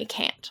bite her and he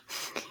can't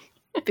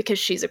because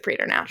she's a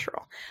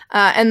preternatural.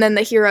 And then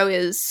the hero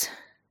is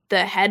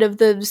the head of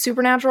the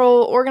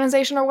supernatural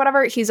organization or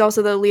whatever. He's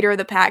also the leader of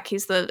the pack.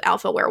 He's the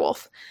alpha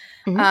werewolf.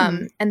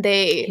 And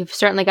you've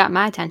certainly got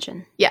my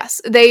attention.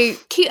 Yes,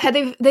 they've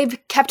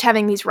kept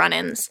having these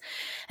run-ins,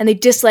 and they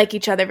dislike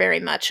each other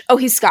very much. Oh,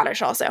 he's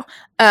Scottish also.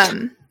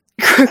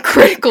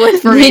 Critical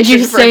information. Need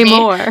you say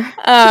more?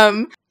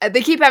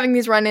 They keep having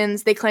these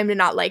run-ins. They claim to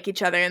not like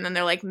each other, and then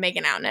they're like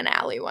making out in an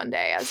alley one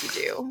day, as you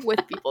do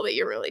with people that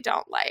you really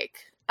don't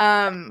like.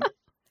 And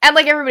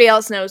like everybody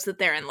else knows that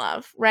they're in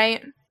love,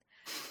 right?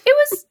 It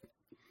was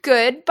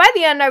good. By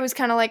the end, I was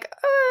kind of like,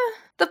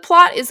 the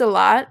plot is a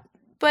lot,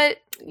 but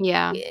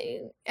yeah.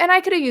 And I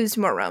could have used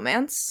more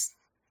romance.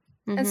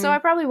 And so I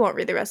probably won't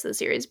read the rest of the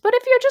series. But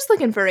if you're just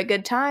looking for a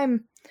good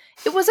time,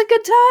 it was a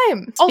good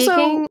time.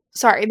 Also,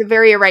 sorry,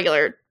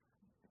 The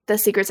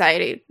Secret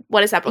Society.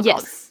 What is that book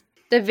called?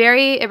 The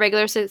Very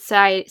Irregular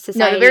Society.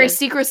 No, The Very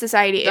Secret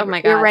Society of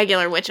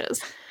Irregular Witches.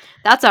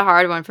 That's a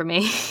hard one for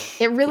me.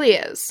 It really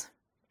is.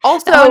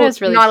 Also,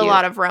 really not cute. A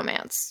lot of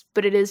romance,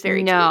 but it is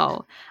very cute.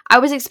 I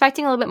was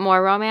expecting a little bit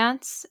more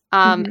romance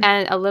and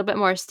a little bit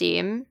more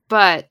steam,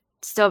 but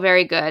still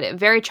very good.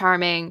 Very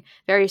charming,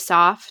 very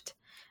soft.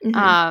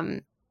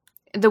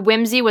 The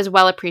whimsy was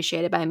well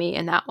appreciated by me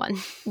in that one.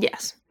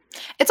 Yes.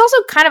 It's also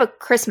kind of a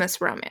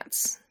Christmas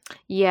romance.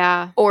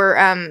 Yeah.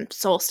 Or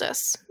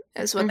solstice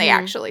is what they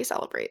actually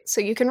celebrate.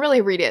 So you can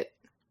really read it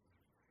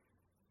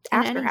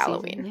after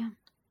Halloween. Season,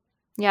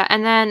 yeah.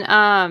 And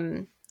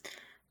then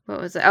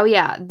what was it? Oh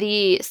yeah,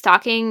 the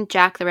Stalking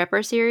Jack the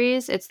Ripper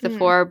series. It's the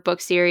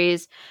 4-book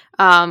series.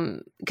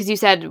 Because you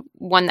said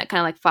one that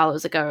kind of like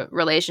follows like a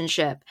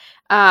relationship.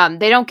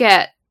 They don't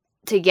get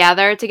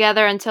together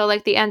until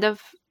like the end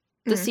of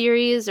the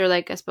series, or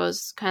like I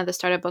suppose kind of the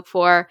start of book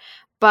 4.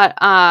 But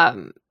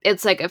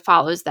it's like it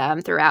follows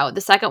them throughout.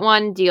 The second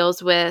one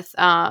deals with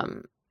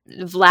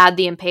Vlad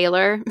the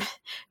Impaler,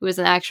 who is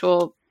an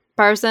actual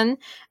person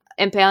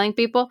impaling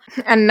people.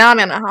 And not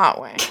in a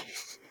hot way.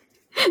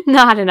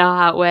 Not in a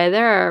hot way.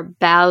 There are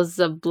baths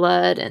of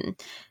blood and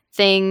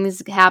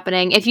things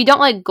happening. If you don't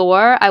like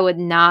gore, I would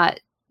not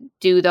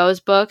do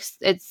those books.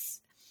 It's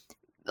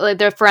like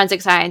they're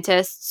forensic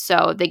scientists,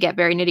 so they get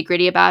very nitty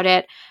gritty about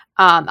it.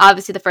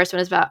 Obviously, the first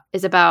one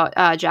is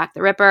about Jack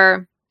the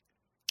Ripper,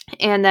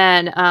 and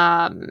then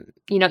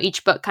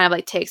each book kind of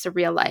like takes a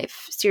real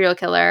life serial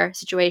killer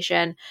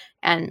situation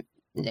and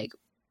like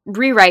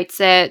rewrites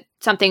it.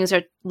 Some things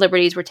are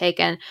liberties were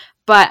taken,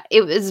 but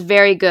it was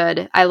very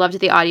good. I loved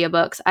the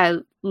audiobooks. I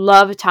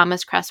love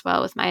Thomas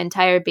Cresswell with my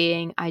entire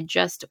being. I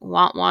just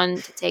want one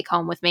to take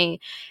home with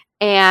me.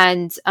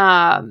 And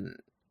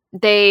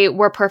they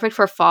were perfect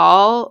for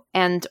fall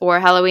and or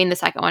Halloween. The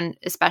second one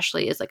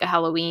especially is like a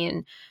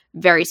Halloween,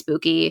 very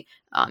spooky.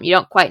 You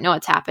don't quite know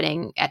what's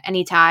happening at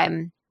any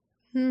time.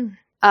 But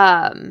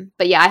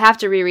yeah, I have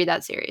to reread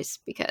that series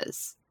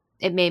because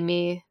it made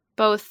me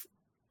both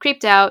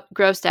creeped out,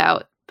 grossed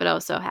out, but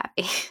also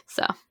happy.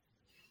 So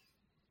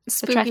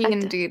spooky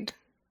indeed.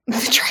 The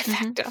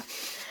trifecta.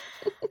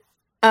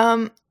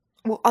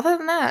 Well, other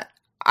than that,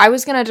 I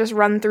was gonna just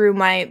run through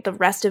the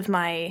rest of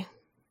my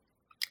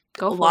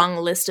long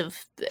list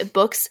of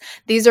books.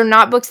 These are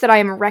not books that I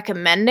am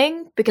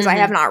recommending because I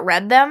have not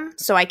read them,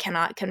 so I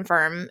cannot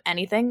confirm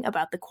anything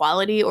about the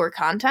quality or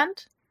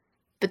content.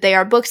 But they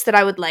are books that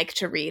I would like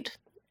to read,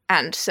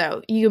 and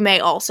so you may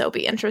also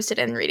be interested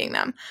in reading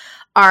them.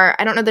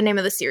 I don't know the name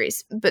of the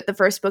series, but the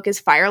first book is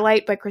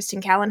Firelight by Kristen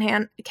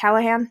Callahan.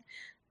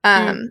 It's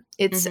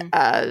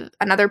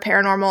another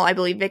paranormal, I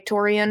believe,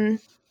 Victorian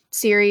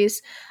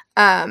series.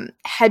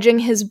 Hedging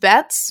His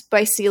Bets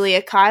by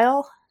Celia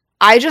Kyle.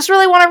 I just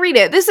really want to read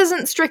it. This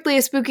isn't strictly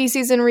a spooky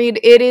season read.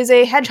 It is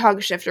a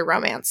hedgehog shifter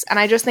romance, and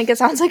I just think it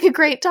sounds like a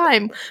great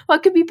time.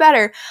 What could be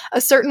better?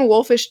 A Certain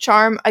Wolfish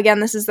Charm.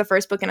 Again, this is the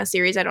first book in a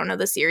series. I don't know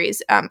the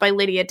series. By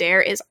Lydia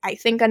Dare is, I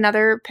think,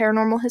 another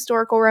paranormal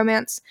historical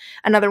romance.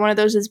 Another one of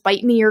those is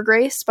Bite Me Your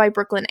Grace by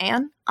Brooklyn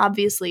Ann.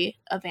 Obviously,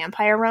 a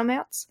vampire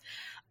romance.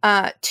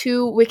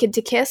 Too Wicked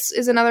to Kiss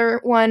is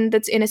another one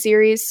that's in a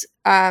series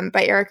by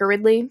Erica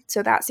Ridley.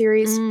 So that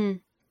series.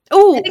 You've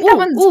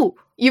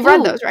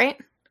read those, right?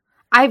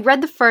 I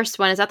read the first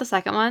one. Is that the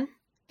second one?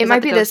 It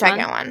might be the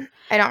second one.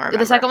 I don't remember.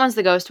 The second one's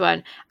the ghost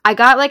one. I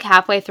got like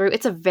halfway through.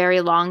 It's a very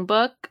long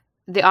book.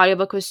 The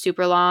audiobook was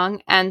super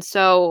long. And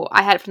so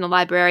I had it from the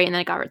library and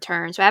then it got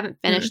returned. So I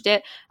haven't finished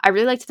it. I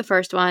really liked the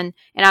first one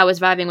and I was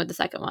vibing with the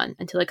second one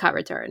until it got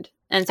returned.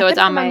 And so it's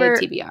on my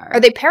TBR. Are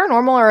they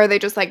paranormal or are they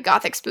just like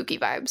gothic spooky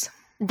vibes?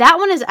 That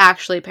one is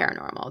actually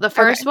paranormal. The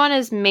first one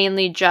is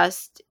mainly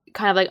just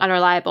kind of like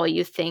unreliable.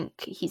 You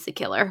think he's a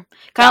killer.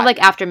 Kind of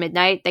like After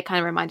Midnight. They kind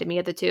of reminded me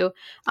of the two,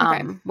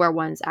 where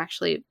one's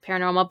actually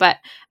paranormal. But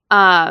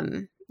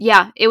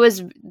yeah,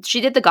 she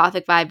did the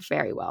gothic vibe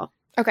very well.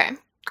 Okay.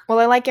 Well,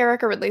 I like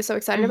Erica Ridley, so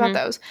excited about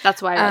those.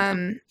 That's why I read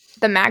them.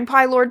 The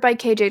Magpie Lord by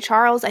KJ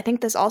Charles. I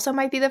think this also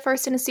might be the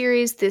first in a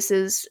series. This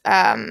is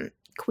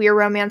queer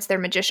romance. They're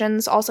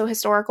magicians, also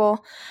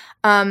historical.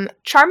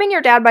 Charming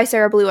Your Dad by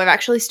Sarah Blue I've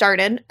actually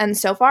started, and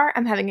so far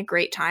I'm having a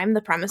great time.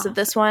 The premise of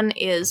this one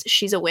is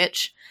she's a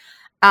witch,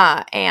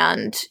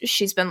 and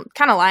she's been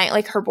kind of lying.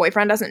 Like, her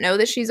boyfriend doesn't know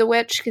that she's a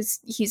witch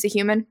because he's a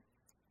human,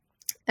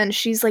 and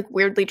she's like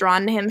weirdly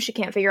drawn to him. She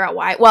can't figure out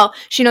why. Well,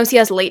 she knows he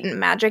has latent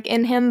magic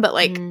in him, but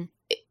like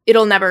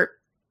it'll never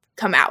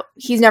come out.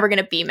 He's never going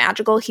to be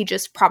magical. He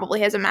just probably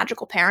has a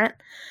magical parent,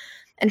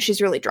 and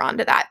she's really drawn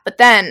to that. But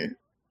then,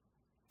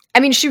 I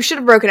mean, she should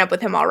have broken up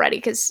with him already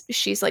because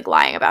she's like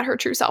lying about her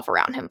true self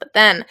around him. But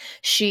then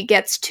she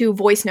gets 2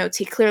 voice notes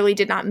he clearly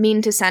did not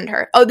mean to send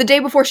her. Oh, the day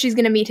before she's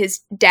going to meet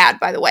his dad,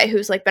 by the way,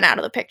 who's like been out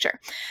of the picture.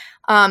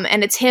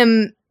 And it's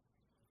him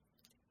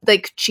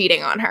like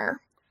cheating on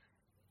her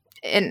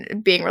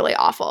and being really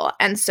awful.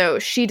 And so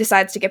she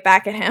decides to get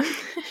back at him.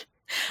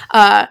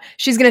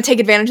 She's going to take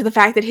advantage of the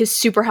fact that his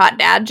super hot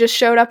dad just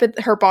showed up at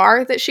her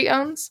bar that she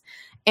owns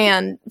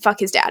and fuck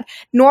his dad.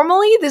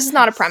 Normally, this is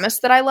not a premise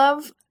that I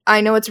love.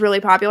 I know it's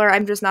really popular.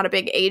 I'm just not a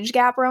big age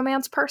gap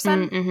romance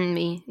person.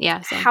 Me.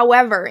 Yeah. Same.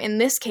 However, in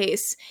this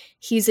case,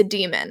 he's a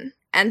demon.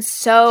 And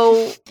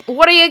so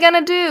what are you going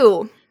to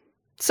do?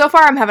 So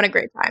far, I'm having a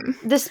great time.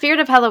 The spirit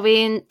of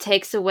Halloween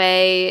takes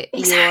away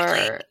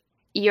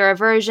your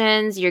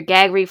aversions, your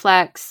gag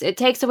reflex. It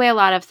takes away a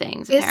lot of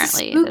things,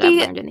 apparently, that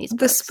I've learned in these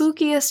books. The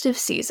spookiest of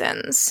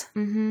seasons.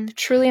 Mm-hmm.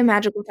 Truly a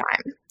magical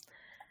time.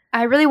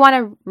 I really want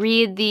to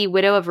read The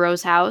Widow of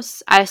Rose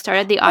House. I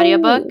started the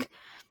audiobook.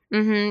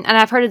 And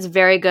I've heard it's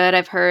very good.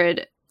 I've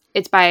heard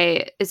it's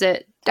by, is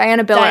it?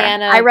 Diana Biller.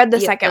 I read the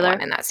second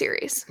one in that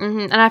series.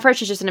 And I've heard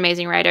she's just an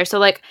amazing writer. So,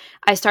 like,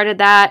 I started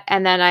that,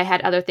 and then I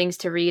had other things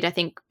to read, I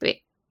think,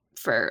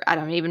 for I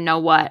don't even know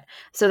what.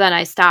 So then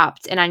I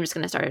stopped, and I'm just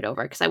going to start it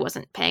over because I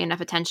wasn't paying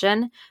enough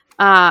attention.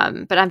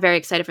 But I'm very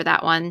excited for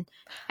that one.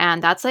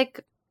 And that's,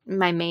 like,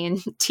 my main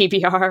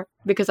TBR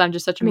because I'm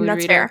just such a mood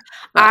reader. Fair.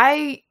 But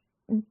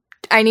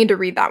I need to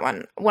read that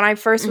one. When I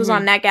first was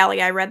on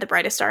NetGalley, I read The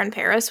Brightest Star in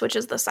Paris, which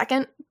is the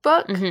second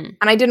book. And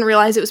I didn't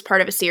realize it was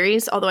part of a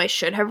series, although I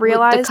should have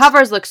realized. The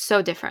covers look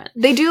so different.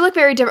 They do look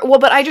very different. Well,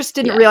 but I just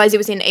didn't realize it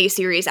was in a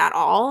series at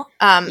all.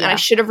 And I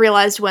should have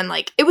realized when,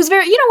 like, it was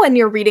very, you know, when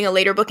you're reading a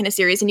later book in a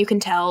series and you can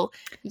tell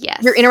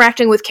you're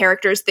interacting with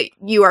characters that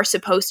you are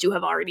supposed to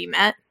have already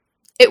met.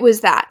 It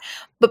was that.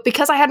 But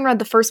because I hadn't read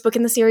the first book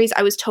in the series,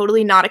 I was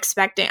totally not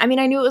expecting. I mean,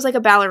 I knew it was like a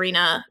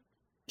ballerina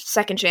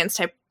second chance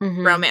type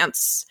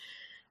romance.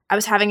 I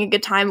was having a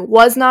good time.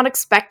 Was not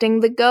expecting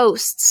the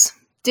ghosts.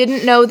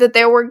 Didn't know that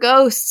there were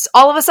ghosts.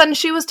 All of a sudden,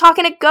 she was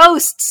talking to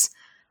ghosts.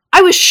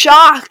 I was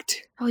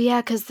shocked. Oh,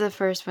 yeah, because the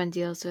first one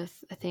deals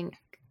with, I think,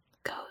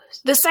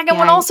 ghosts. The second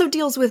one also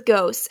deals with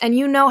ghosts. And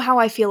you know how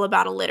I feel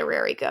about a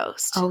literary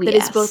ghost. Oh, that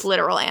is both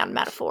literal and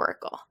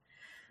metaphorical.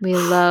 We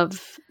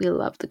love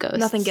the ghosts.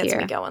 Nothing gets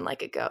me going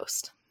like a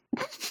ghost.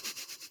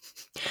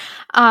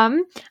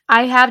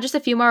 I have just a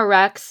few more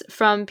recs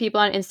from people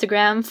on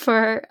Instagram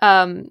for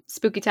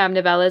Spooky Time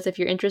novellas if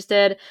you're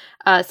interested.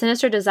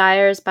 Sinister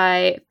Desires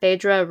by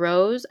Phaedra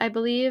Rose, I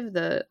believe.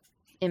 The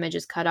image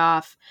is cut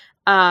off.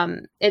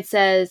 It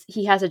says,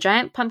 he has a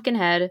giant pumpkin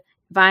head,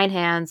 vine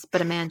hands,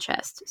 but a man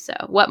chest. So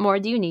what more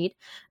do you need?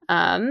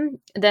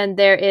 Then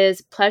there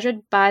is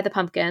Pleasured by the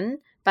Pumpkin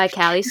by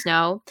Callie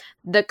Snow.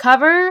 The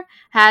cover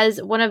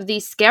has one of the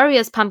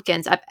scariest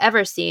pumpkins I've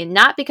ever seen.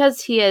 Not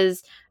because he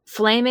is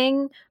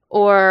flaming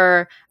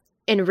or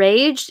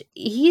enraged.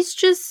 He's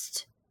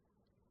just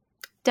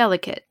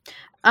delicate.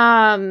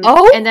 And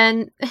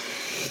then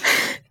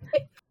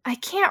I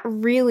can't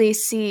really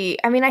see.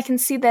 I mean, I can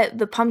see that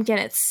the pumpkin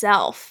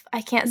itself.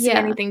 I can't see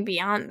anything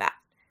beyond that.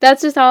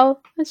 That's just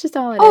all it is.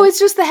 Oh, it's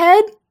just the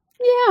head?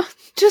 Yeah.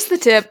 Just the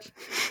tip.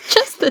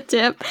 Just the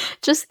tip.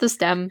 Just the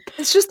stem.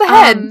 It's just the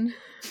head.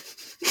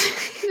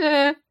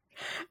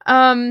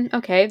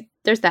 Okay,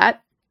 there's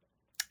that.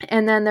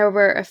 And then there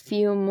were a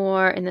few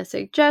more in the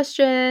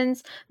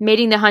suggestions.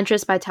 Mating the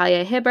Huntress by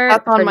Talia Hibbert.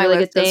 Up on my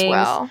list as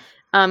well.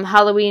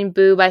 Halloween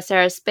Boo by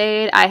Sarah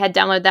Spade. I had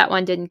downloaded that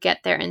one, didn't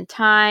get there in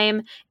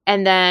time.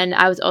 And then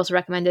I was also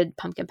recommended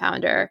Pumpkin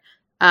Pounder.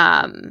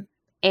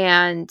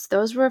 And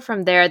those were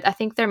from there. I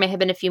think there may have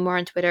been a few more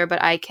on Twitter,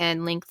 but I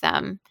can link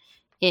them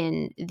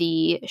in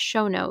the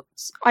show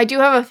notes. I do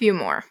have a few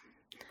more.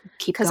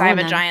 Because I have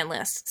a giant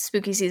list.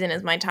 Spooky season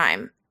is my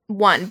time.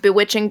 1,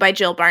 Bewitching by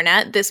Jill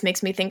Barnett. This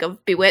makes me think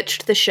of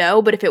Bewitched, the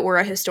show, but if it were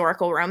a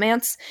historical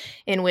romance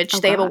in which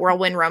they have a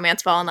whirlwind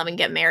romance, fall in love, and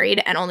get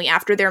married, and only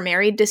after they're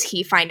married does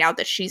he find out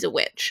that she's a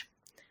witch.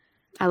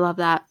 I love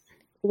that.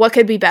 What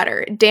could be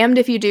better? Damned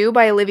If You Do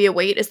by Olivia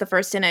Waite is the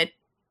first in a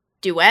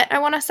duet, I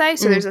want to say,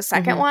 so there's a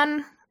second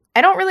one.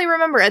 I don't really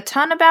remember a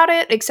ton about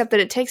it, except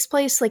that it takes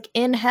place, like,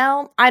 in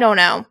hell. I don't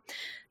know.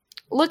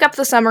 Look up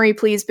the summary,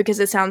 please, because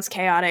it sounds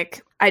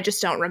chaotic. I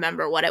just don't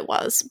remember what it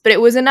was. But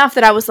it was enough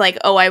that I was like,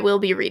 oh, I will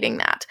be reading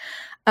that.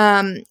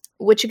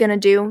 What You Gonna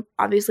Do,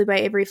 obviously by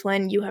Avery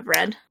Flynn, you have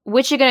read.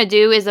 What You Gonna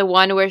Do is the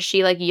one where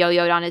she, like,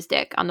 yo-yoed on his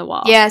dick on the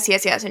wall. Yes,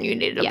 and you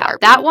needed a Barbie.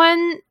 That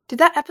one... Did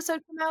that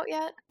episode come out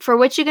yet? For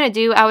What You Gonna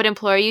Do, I would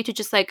implore you to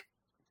just, like,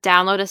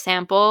 download a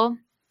sample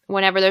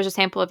whenever there's a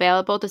sample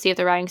available to see if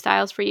the writing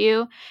style's for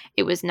you.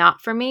 It was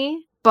not for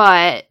me,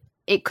 but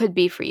it could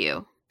be for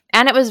you.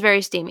 And it was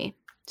very steamy.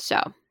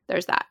 So,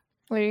 there's that.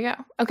 There you go.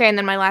 Okay, and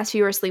then my last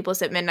few are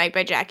Sleepless at Midnight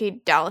by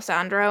Jackie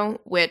D'Alessandro,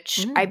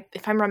 which,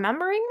 if I'm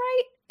remembering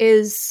right,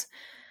 is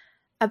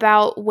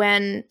about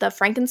when the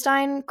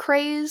Frankenstein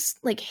craze,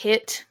 like,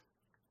 hit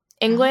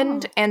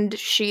England, and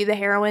she, the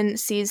heroine,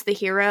 sees the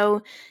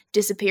hero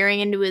disappearing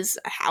into his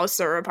house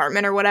or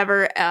apartment or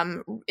whatever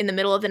in the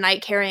middle of the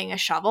night carrying a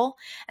shovel.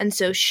 And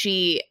so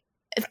she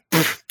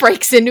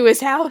breaks into his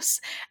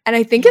house and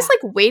I think is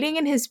like waiting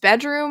in his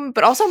bedroom,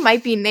 but also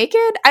might be naked.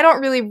 I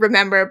don't really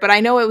remember, but I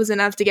know it was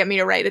enough to get me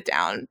to write it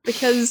down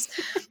because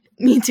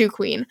me too,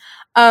 queen.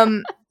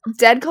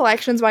 Dead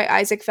Collections by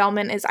Isaac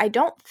Fellman is, I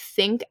don't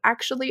think,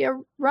 actually a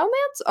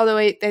romance, although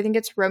I think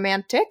it's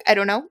romantic. I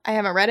don't know. I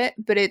haven't read it,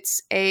 but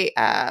it's a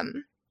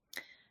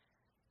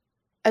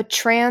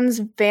trans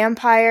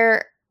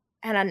vampire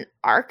and an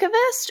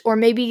archivist, or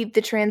maybe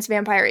the trans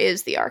vampire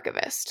is the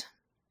archivist.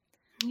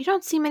 You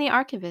don't see many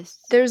archivists.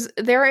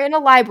 They're in a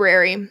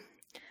library,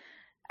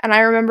 and I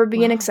remember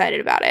being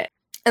excited about it.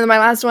 And then my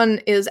last one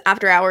is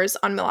After Hours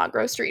on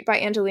Milagro Street by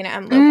Angelina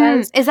M.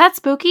 Lopez. Is that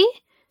spooky?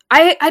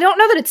 I don't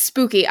know that it's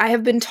spooky. I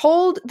have been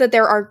told that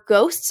there are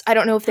ghosts. I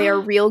don't know if they are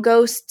real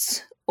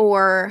ghosts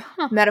or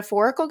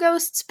metaphorical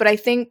ghosts, but I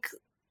think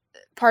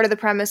part of the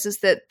premise is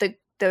that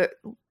the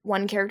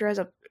one character has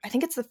I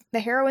think it's the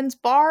heroine's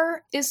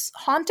bar is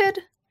haunted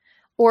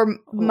or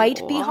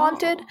might be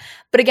haunted.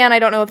 But again, I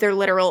don't know if they're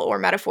literal or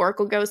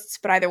metaphorical ghosts,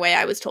 but either way,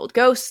 I was told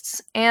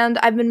ghosts, and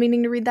I've been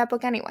meaning to read that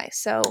book anyway.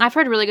 So I've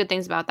heard really good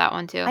things about that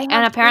one too.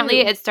 And apparently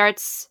it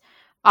starts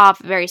off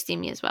very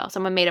steamy as well.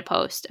 Someone made a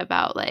post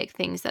about like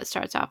things that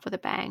starts off with a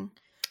bang.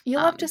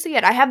 You'll love to see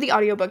it. I have the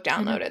audiobook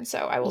downloaded, so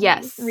I will be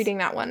reading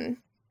that one.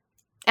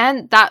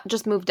 And that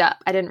just moved up.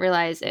 I didn't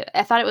realize it.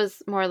 I thought it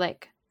was more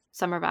like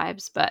summer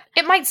vibes, but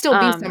it might still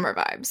be summer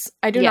vibes.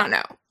 I do not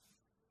know.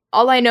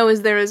 All I know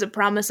is there is a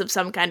promise of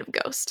some kind of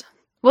ghost.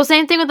 Well,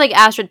 same thing with like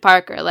Astrid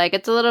Parker. Like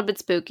it's a little bit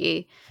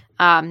spooky.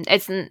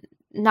 It's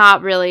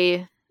not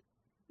really.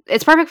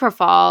 It's perfect for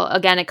fall.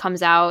 Again, it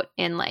comes out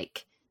in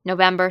like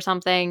November or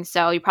something,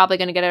 so you're probably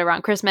gonna get it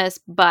around Christmas.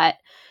 But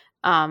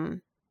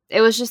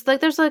it was just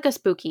like there's like a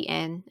spooky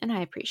inn, and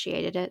I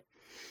appreciated it.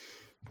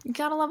 You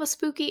gotta love a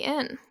spooky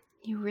inn.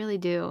 You really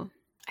do.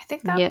 I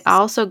think that's... You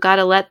also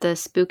gotta let the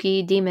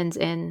spooky demons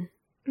in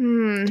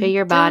to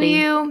your body. Do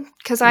you?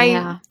 Because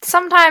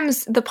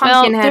sometimes the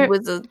pumpkin head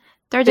was they're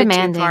bit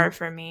demanding. Too far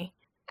for me.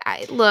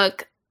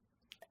 Look,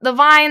 the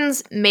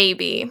vines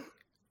maybe,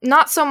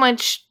 not so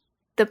much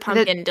the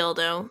pumpkin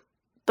dildo,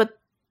 but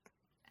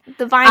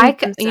the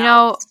vines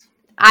themselves.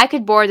 I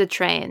could board the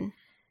train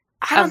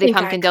of the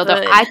pumpkin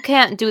dildo. I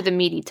can't do the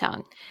meaty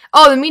tongue.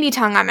 Oh, the meaty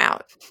tongue, I'm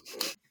out.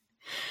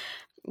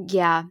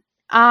 Yeah.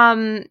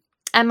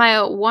 And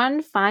my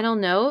one final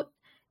note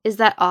is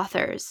that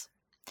authors,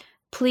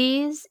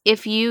 please,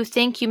 if you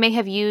think you may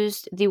have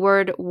used the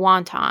word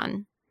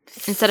wonton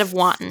instead of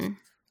wanton,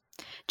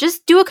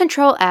 just do a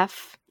Control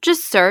F.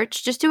 Just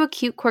search. Just do a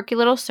cute, quirky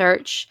little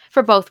search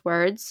for both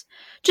words,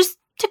 just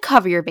to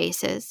cover your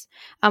bases.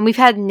 We've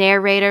had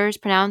narrators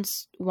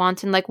pronounce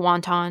wanton like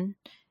wonton,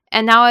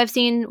 and now I've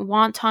seen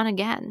wonton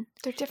again.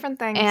 They're different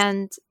things.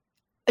 And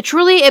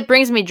truly, it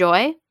brings me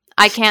joy.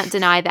 I can't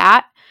deny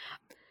that.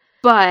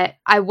 But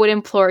I would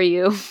implore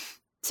you,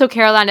 so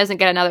Caroline doesn't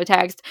get another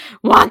text,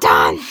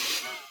 wonton!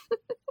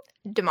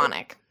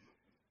 Demonic.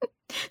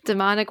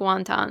 Demonic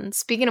wontons.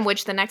 Speaking of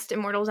which, the next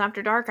Immortals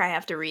After Dark I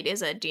have to read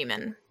is a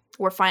demon.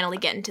 We're finally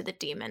getting to the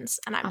demons,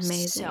 and I'm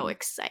so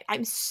excited.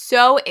 I'm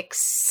so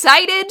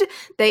excited!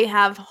 They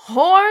have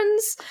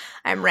horns!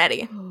 I'm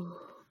ready.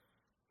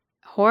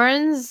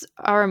 Horns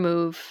are a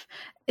move.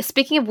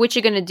 Speaking of what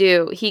you're going to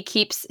do, he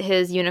keeps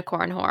his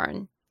unicorn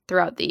horn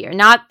throughout the year.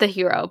 Not the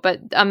hero, but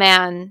a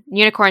man.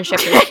 Unicorn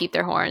shippers keep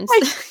their horns.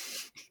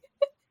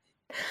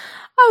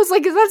 I was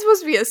like, is that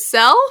supposed to be a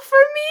sell for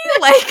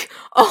me? Like,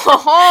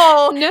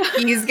 oh, no.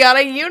 He's got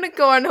a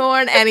unicorn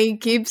horn and he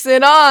keeps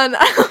it on.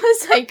 I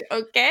was like,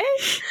 okay.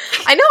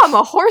 I know I'm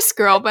a horse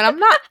girl, but I'm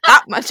not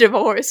that much of a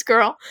horse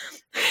girl.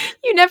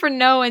 You never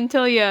know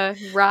until you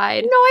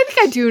ride. No, I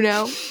think I do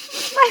know.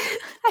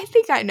 I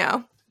think I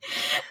know.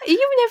 You've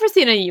never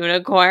seen a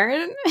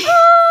unicorn.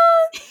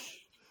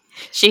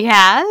 She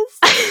has.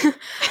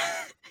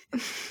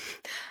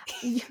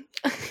 You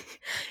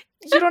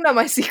don't know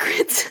my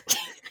secrets.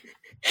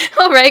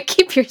 All right,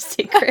 keep your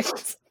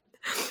secrets.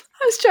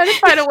 I was trying to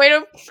find a way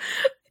to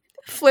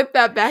flip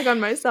that back on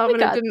myself,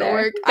 and it didn't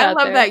work. I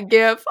love that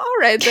gif. All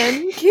right,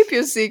 then. Keep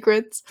your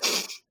secrets.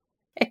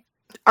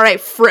 All right,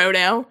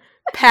 Frodo.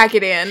 Pack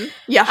it in.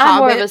 You I'm hobbit.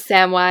 more of a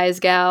Samwise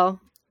gal.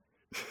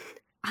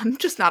 I'm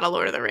just not a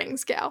Lord of the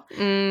Rings gal.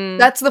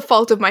 That's the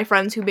fault of my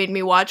friends who made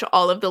me watch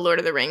all of the Lord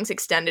of the Rings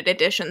extended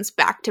editions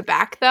back to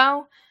back,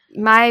 though.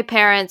 My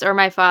parents, or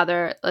my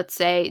father, let's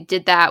say,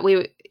 did that.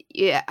 We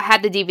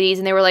had the DVDs,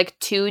 and they were like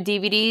 2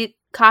 DVD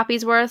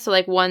copies worth, so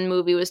like one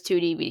movie was 2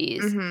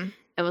 DVDs. Mm-hmm.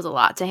 It was a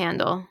lot to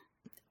handle.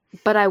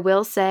 But I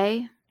will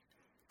say,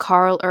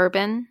 Carl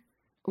Urban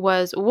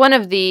was one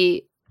of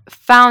the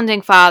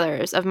founding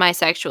fathers of my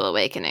sexual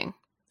awakening.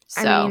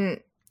 So I mean,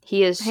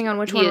 he is. Hang on,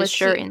 which one was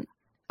he?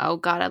 Oh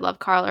God, I love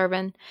Carl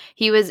Urban.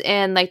 He was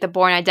in like The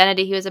Bourne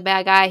Identity. He was a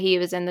bad guy. He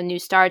was in the new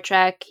Star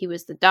Trek. He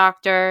was the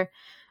Doctor.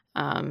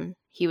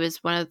 He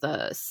was one of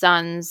the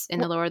sons in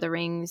the Lord of the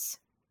Rings.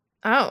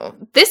 Oh,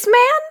 this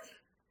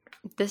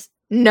man?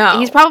 No,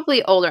 he's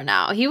probably older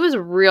now. He was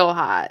real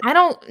hot.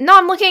 No,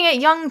 I'm looking at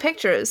young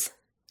pictures.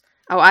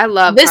 Oh, I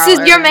love this. Carl Is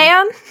Urban. Your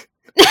man?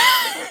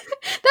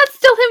 That's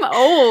still him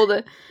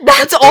old.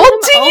 That's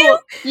old to you?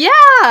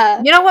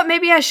 Yeah. You know what?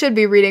 Maybe I should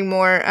be reading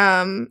more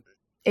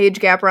age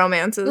gap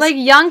romances. Like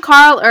young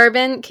Carl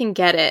Urban can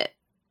get it.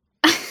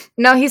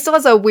 No, he still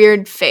has a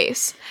weird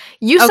face.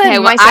 You said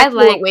my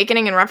sexual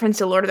awakening in reference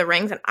to Lord of the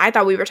Rings, and I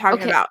thought we were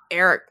talking about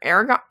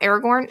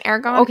Aragorn.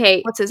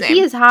 Okay, what's his name?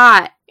 He is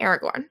hot.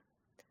 Aragorn.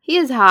 He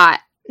is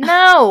hot.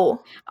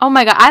 No. Oh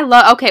my God, I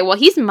love. Okay, well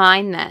he's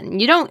mine then.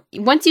 You don't.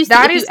 Once you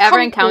that if is you ever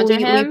encounter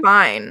him,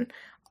 fine.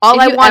 All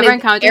I want is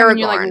encounter Aragorn. Him,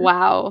 you're like,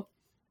 wow.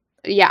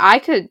 Yeah, I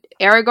could.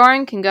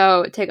 Aragorn can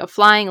go take a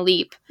flying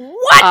leap.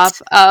 What?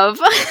 Off of.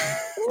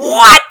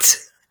 What?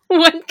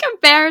 when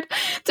compared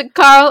to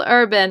Carl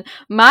Urban.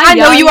 I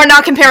know you are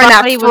not comparing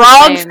that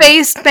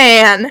frog-faced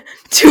man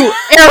to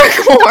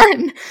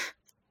Aragorn.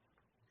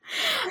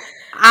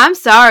 I'm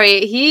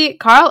sorry.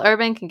 Carl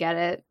Urban can get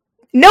it.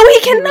 No, he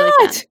cannot.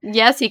 Really can.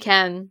 Yes, he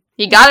can.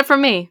 He got it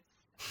from me.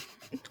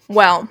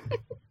 Well,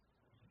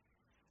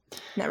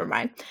 never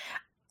mind.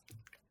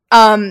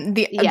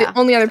 The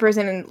only other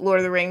person in Lord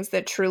of the Rings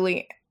that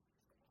truly...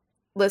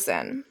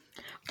 Listen,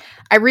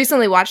 I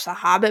recently watched the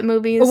Hobbit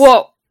movies.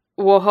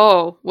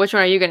 Whoa. Which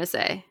one are you going to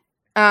say?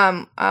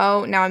 Now I'm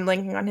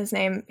blanking on his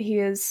name. He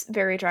is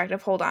very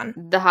attractive. Hold on.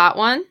 The hot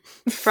one?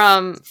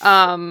 From,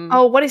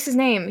 what is his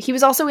name? He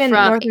was also in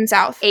North and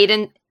South.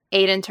 Aidan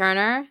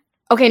Turner?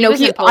 Okay, no,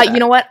 you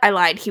know what? I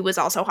lied. He was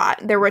also hot.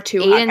 There were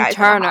two hot guys.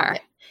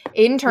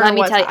 Aidan Turner. Let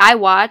me tell you, I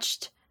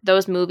watched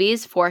those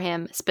movies for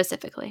him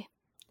specifically.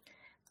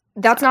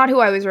 That's not who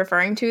I was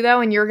referring to, though,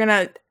 and you're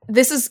gonna...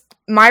 This is...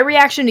 My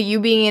reaction to you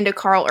being into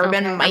Carl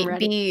Urban might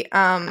be...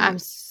 I'm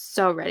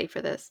so ready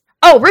for this.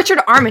 Oh, Richard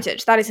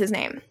Armitage. That is his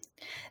name.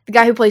 The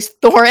guy who plays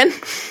Thorin.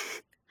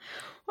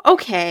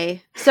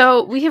 Okay.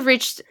 So we have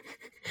reached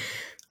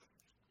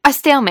a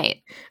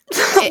stalemate,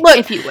 Look,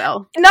 if you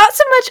will. Not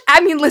so much...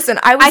 I mean, listen,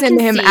 I was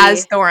into him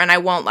as Thorin. I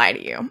won't lie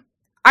to you.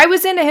 I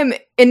was into him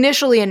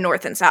initially in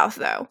North and South,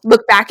 though.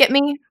 Look back at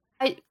me.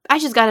 I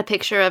just got a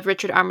picture of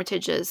Richard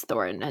Armitage's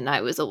Thorin, and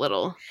I was a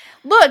little...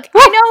 Look,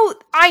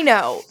 I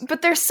know,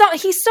 but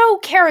he's so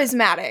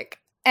charismatic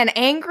and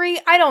angry.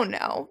 I don't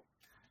know.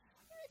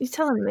 You're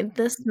telling me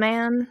this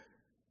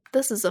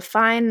is a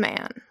fine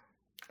man.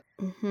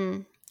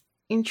 Mm-hmm.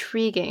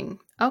 Intriguing.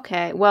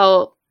 Okay,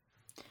 well,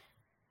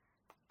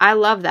 I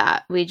love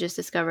that. We just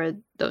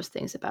discovered those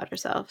things about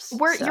ourselves.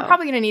 You're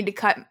probably going to need to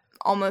cut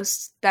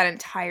almost that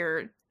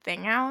entire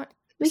thing out.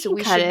 We should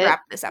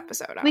wrap this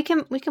episode up. We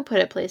can put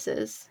it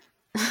places.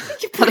 We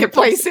can put it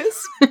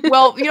places.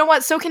 Well, you know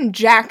what? So can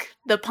Jack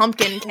the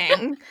Pumpkin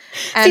King.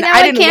 And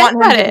I didn't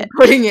want him to be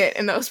putting it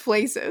in those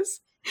places.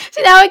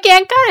 See, now I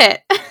can't cut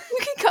it. You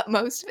can cut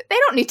most of it. They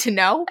don't need to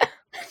know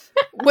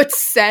what's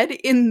said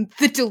in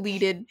the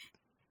deleted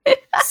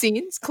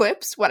scenes,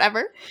 clips,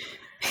 whatever.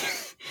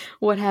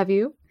 What have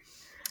you?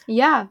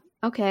 Yeah.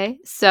 Okay.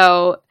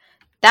 So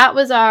that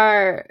was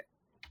our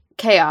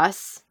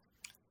chaos.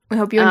 I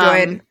hope you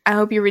enjoyed. I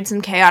hope you read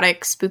some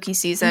chaotic, spooky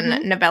season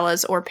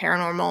novellas or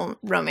paranormal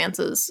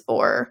romances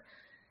or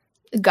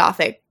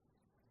gothic,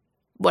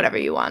 whatever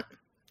you want.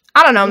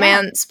 I don't know,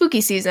 man.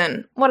 Spooky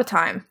season. What a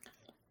time.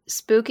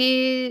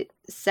 Spooky,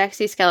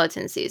 sexy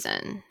skeleton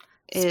season.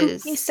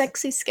 Spooky,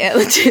 sexy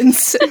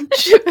skeletons.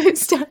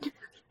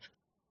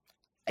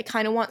 I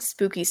kind of want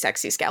spooky,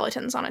 sexy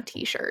skeletons on a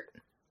t-shirt.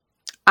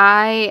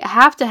 I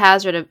have to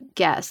hazard a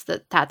guess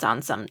that that's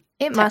on some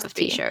type of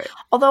t-shirt.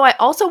 Although I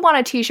also want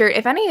a t-shirt.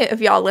 If any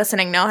of y'all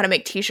listening know how to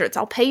make t-shirts,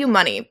 I'll pay you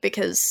money,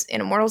 because in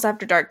Immortals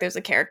After Dark, there's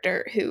a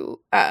character who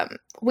I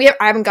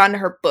haven't gotten to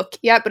her book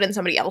yet, but in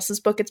somebody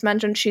else's book it's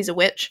mentioned she's a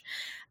witch,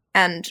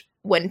 and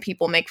when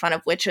people make fun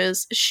of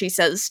witches, she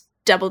says,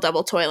 "Double,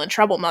 double toil and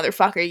trouble,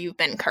 motherfucker, you've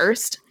been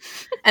cursed,"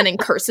 and then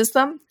curses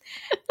them.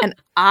 And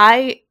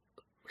I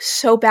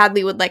so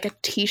badly would like a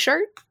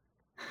t-shirt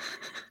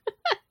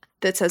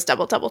that says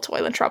double, double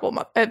toil and trouble.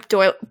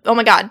 Oh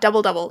my god,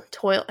 double, double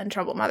toil and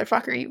trouble,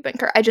 motherfucker, you've been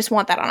cursed. I just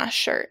want that on a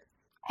shirt.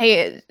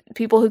 Hey,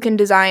 people who can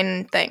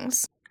design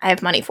things, I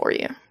have money for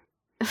you.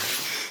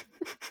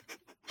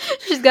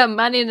 She's got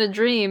money in a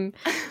dream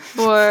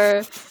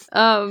for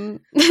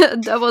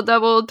double,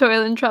 double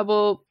toil and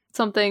trouble,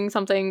 something,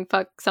 something,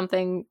 fuck,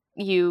 something,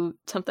 you,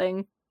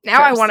 something.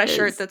 Now I want a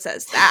shirt that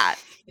says that.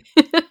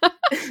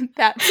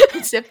 That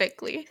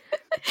specifically.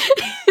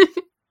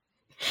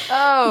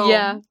 Oh.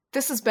 Yeah.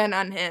 This has been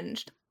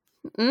Unhinged.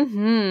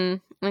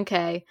 Mm-hmm.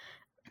 Okay.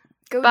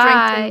 Go drink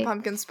some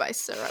pumpkin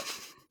spice syrup.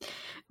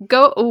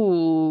 Go.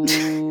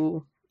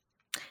 Ooh.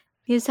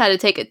 You just had to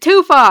take it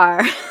too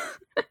far.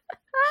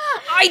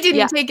 I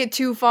didn't take it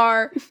too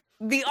far.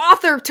 The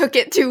author took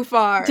it too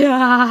far.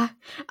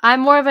 I'm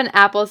more of an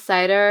apple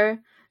cider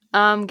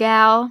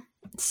gal,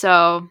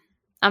 so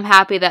I'm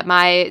happy that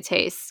my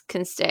tastes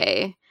can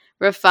stay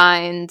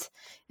refined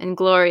and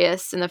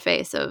glorious in the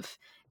face of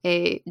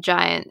a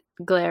giant,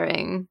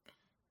 glaring,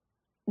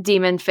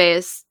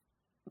 demon-faced,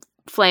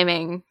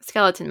 flaming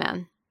skeleton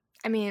man.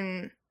 I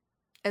mean,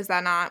 is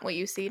that not what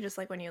you see just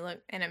like when you look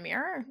in a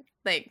mirror?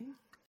 Like,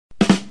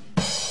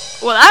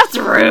 well, that's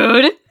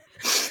rude.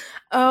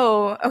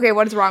 Oh, okay,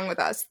 what is wrong with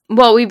us?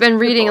 Well, we've been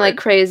reading like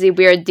crazy,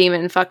 weird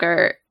demon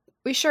fucker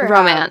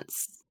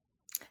romance.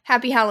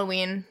 Happy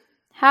Halloween.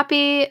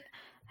 Happy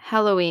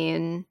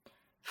Halloween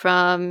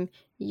from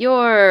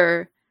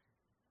your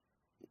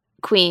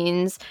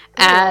queens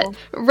at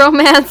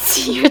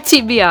Romance Your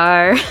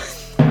TBR.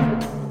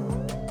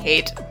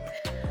 Hate.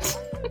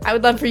 I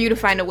would love for you to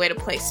find a way to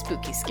play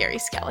spooky, scary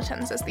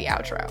skeletons as the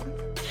outro.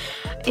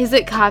 Is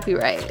it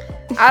copyright?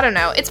 I don't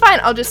know. It's fine.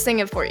 I'll just sing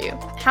it for you.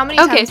 How many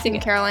times can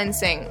Caroline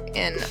sing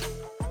in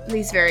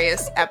these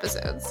various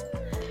episodes?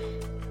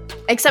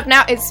 Except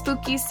now it's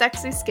spooky,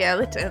 sexy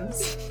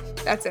skeletons.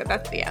 That's it.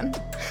 That's the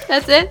end.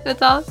 That's it.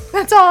 That's all.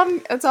 That's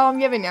all I'm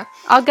giving you.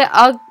 I'll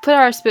put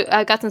our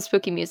I got some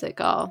spooky music.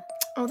 Oh,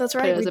 that's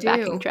right. Put it as a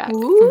backing track.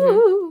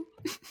 Ooh.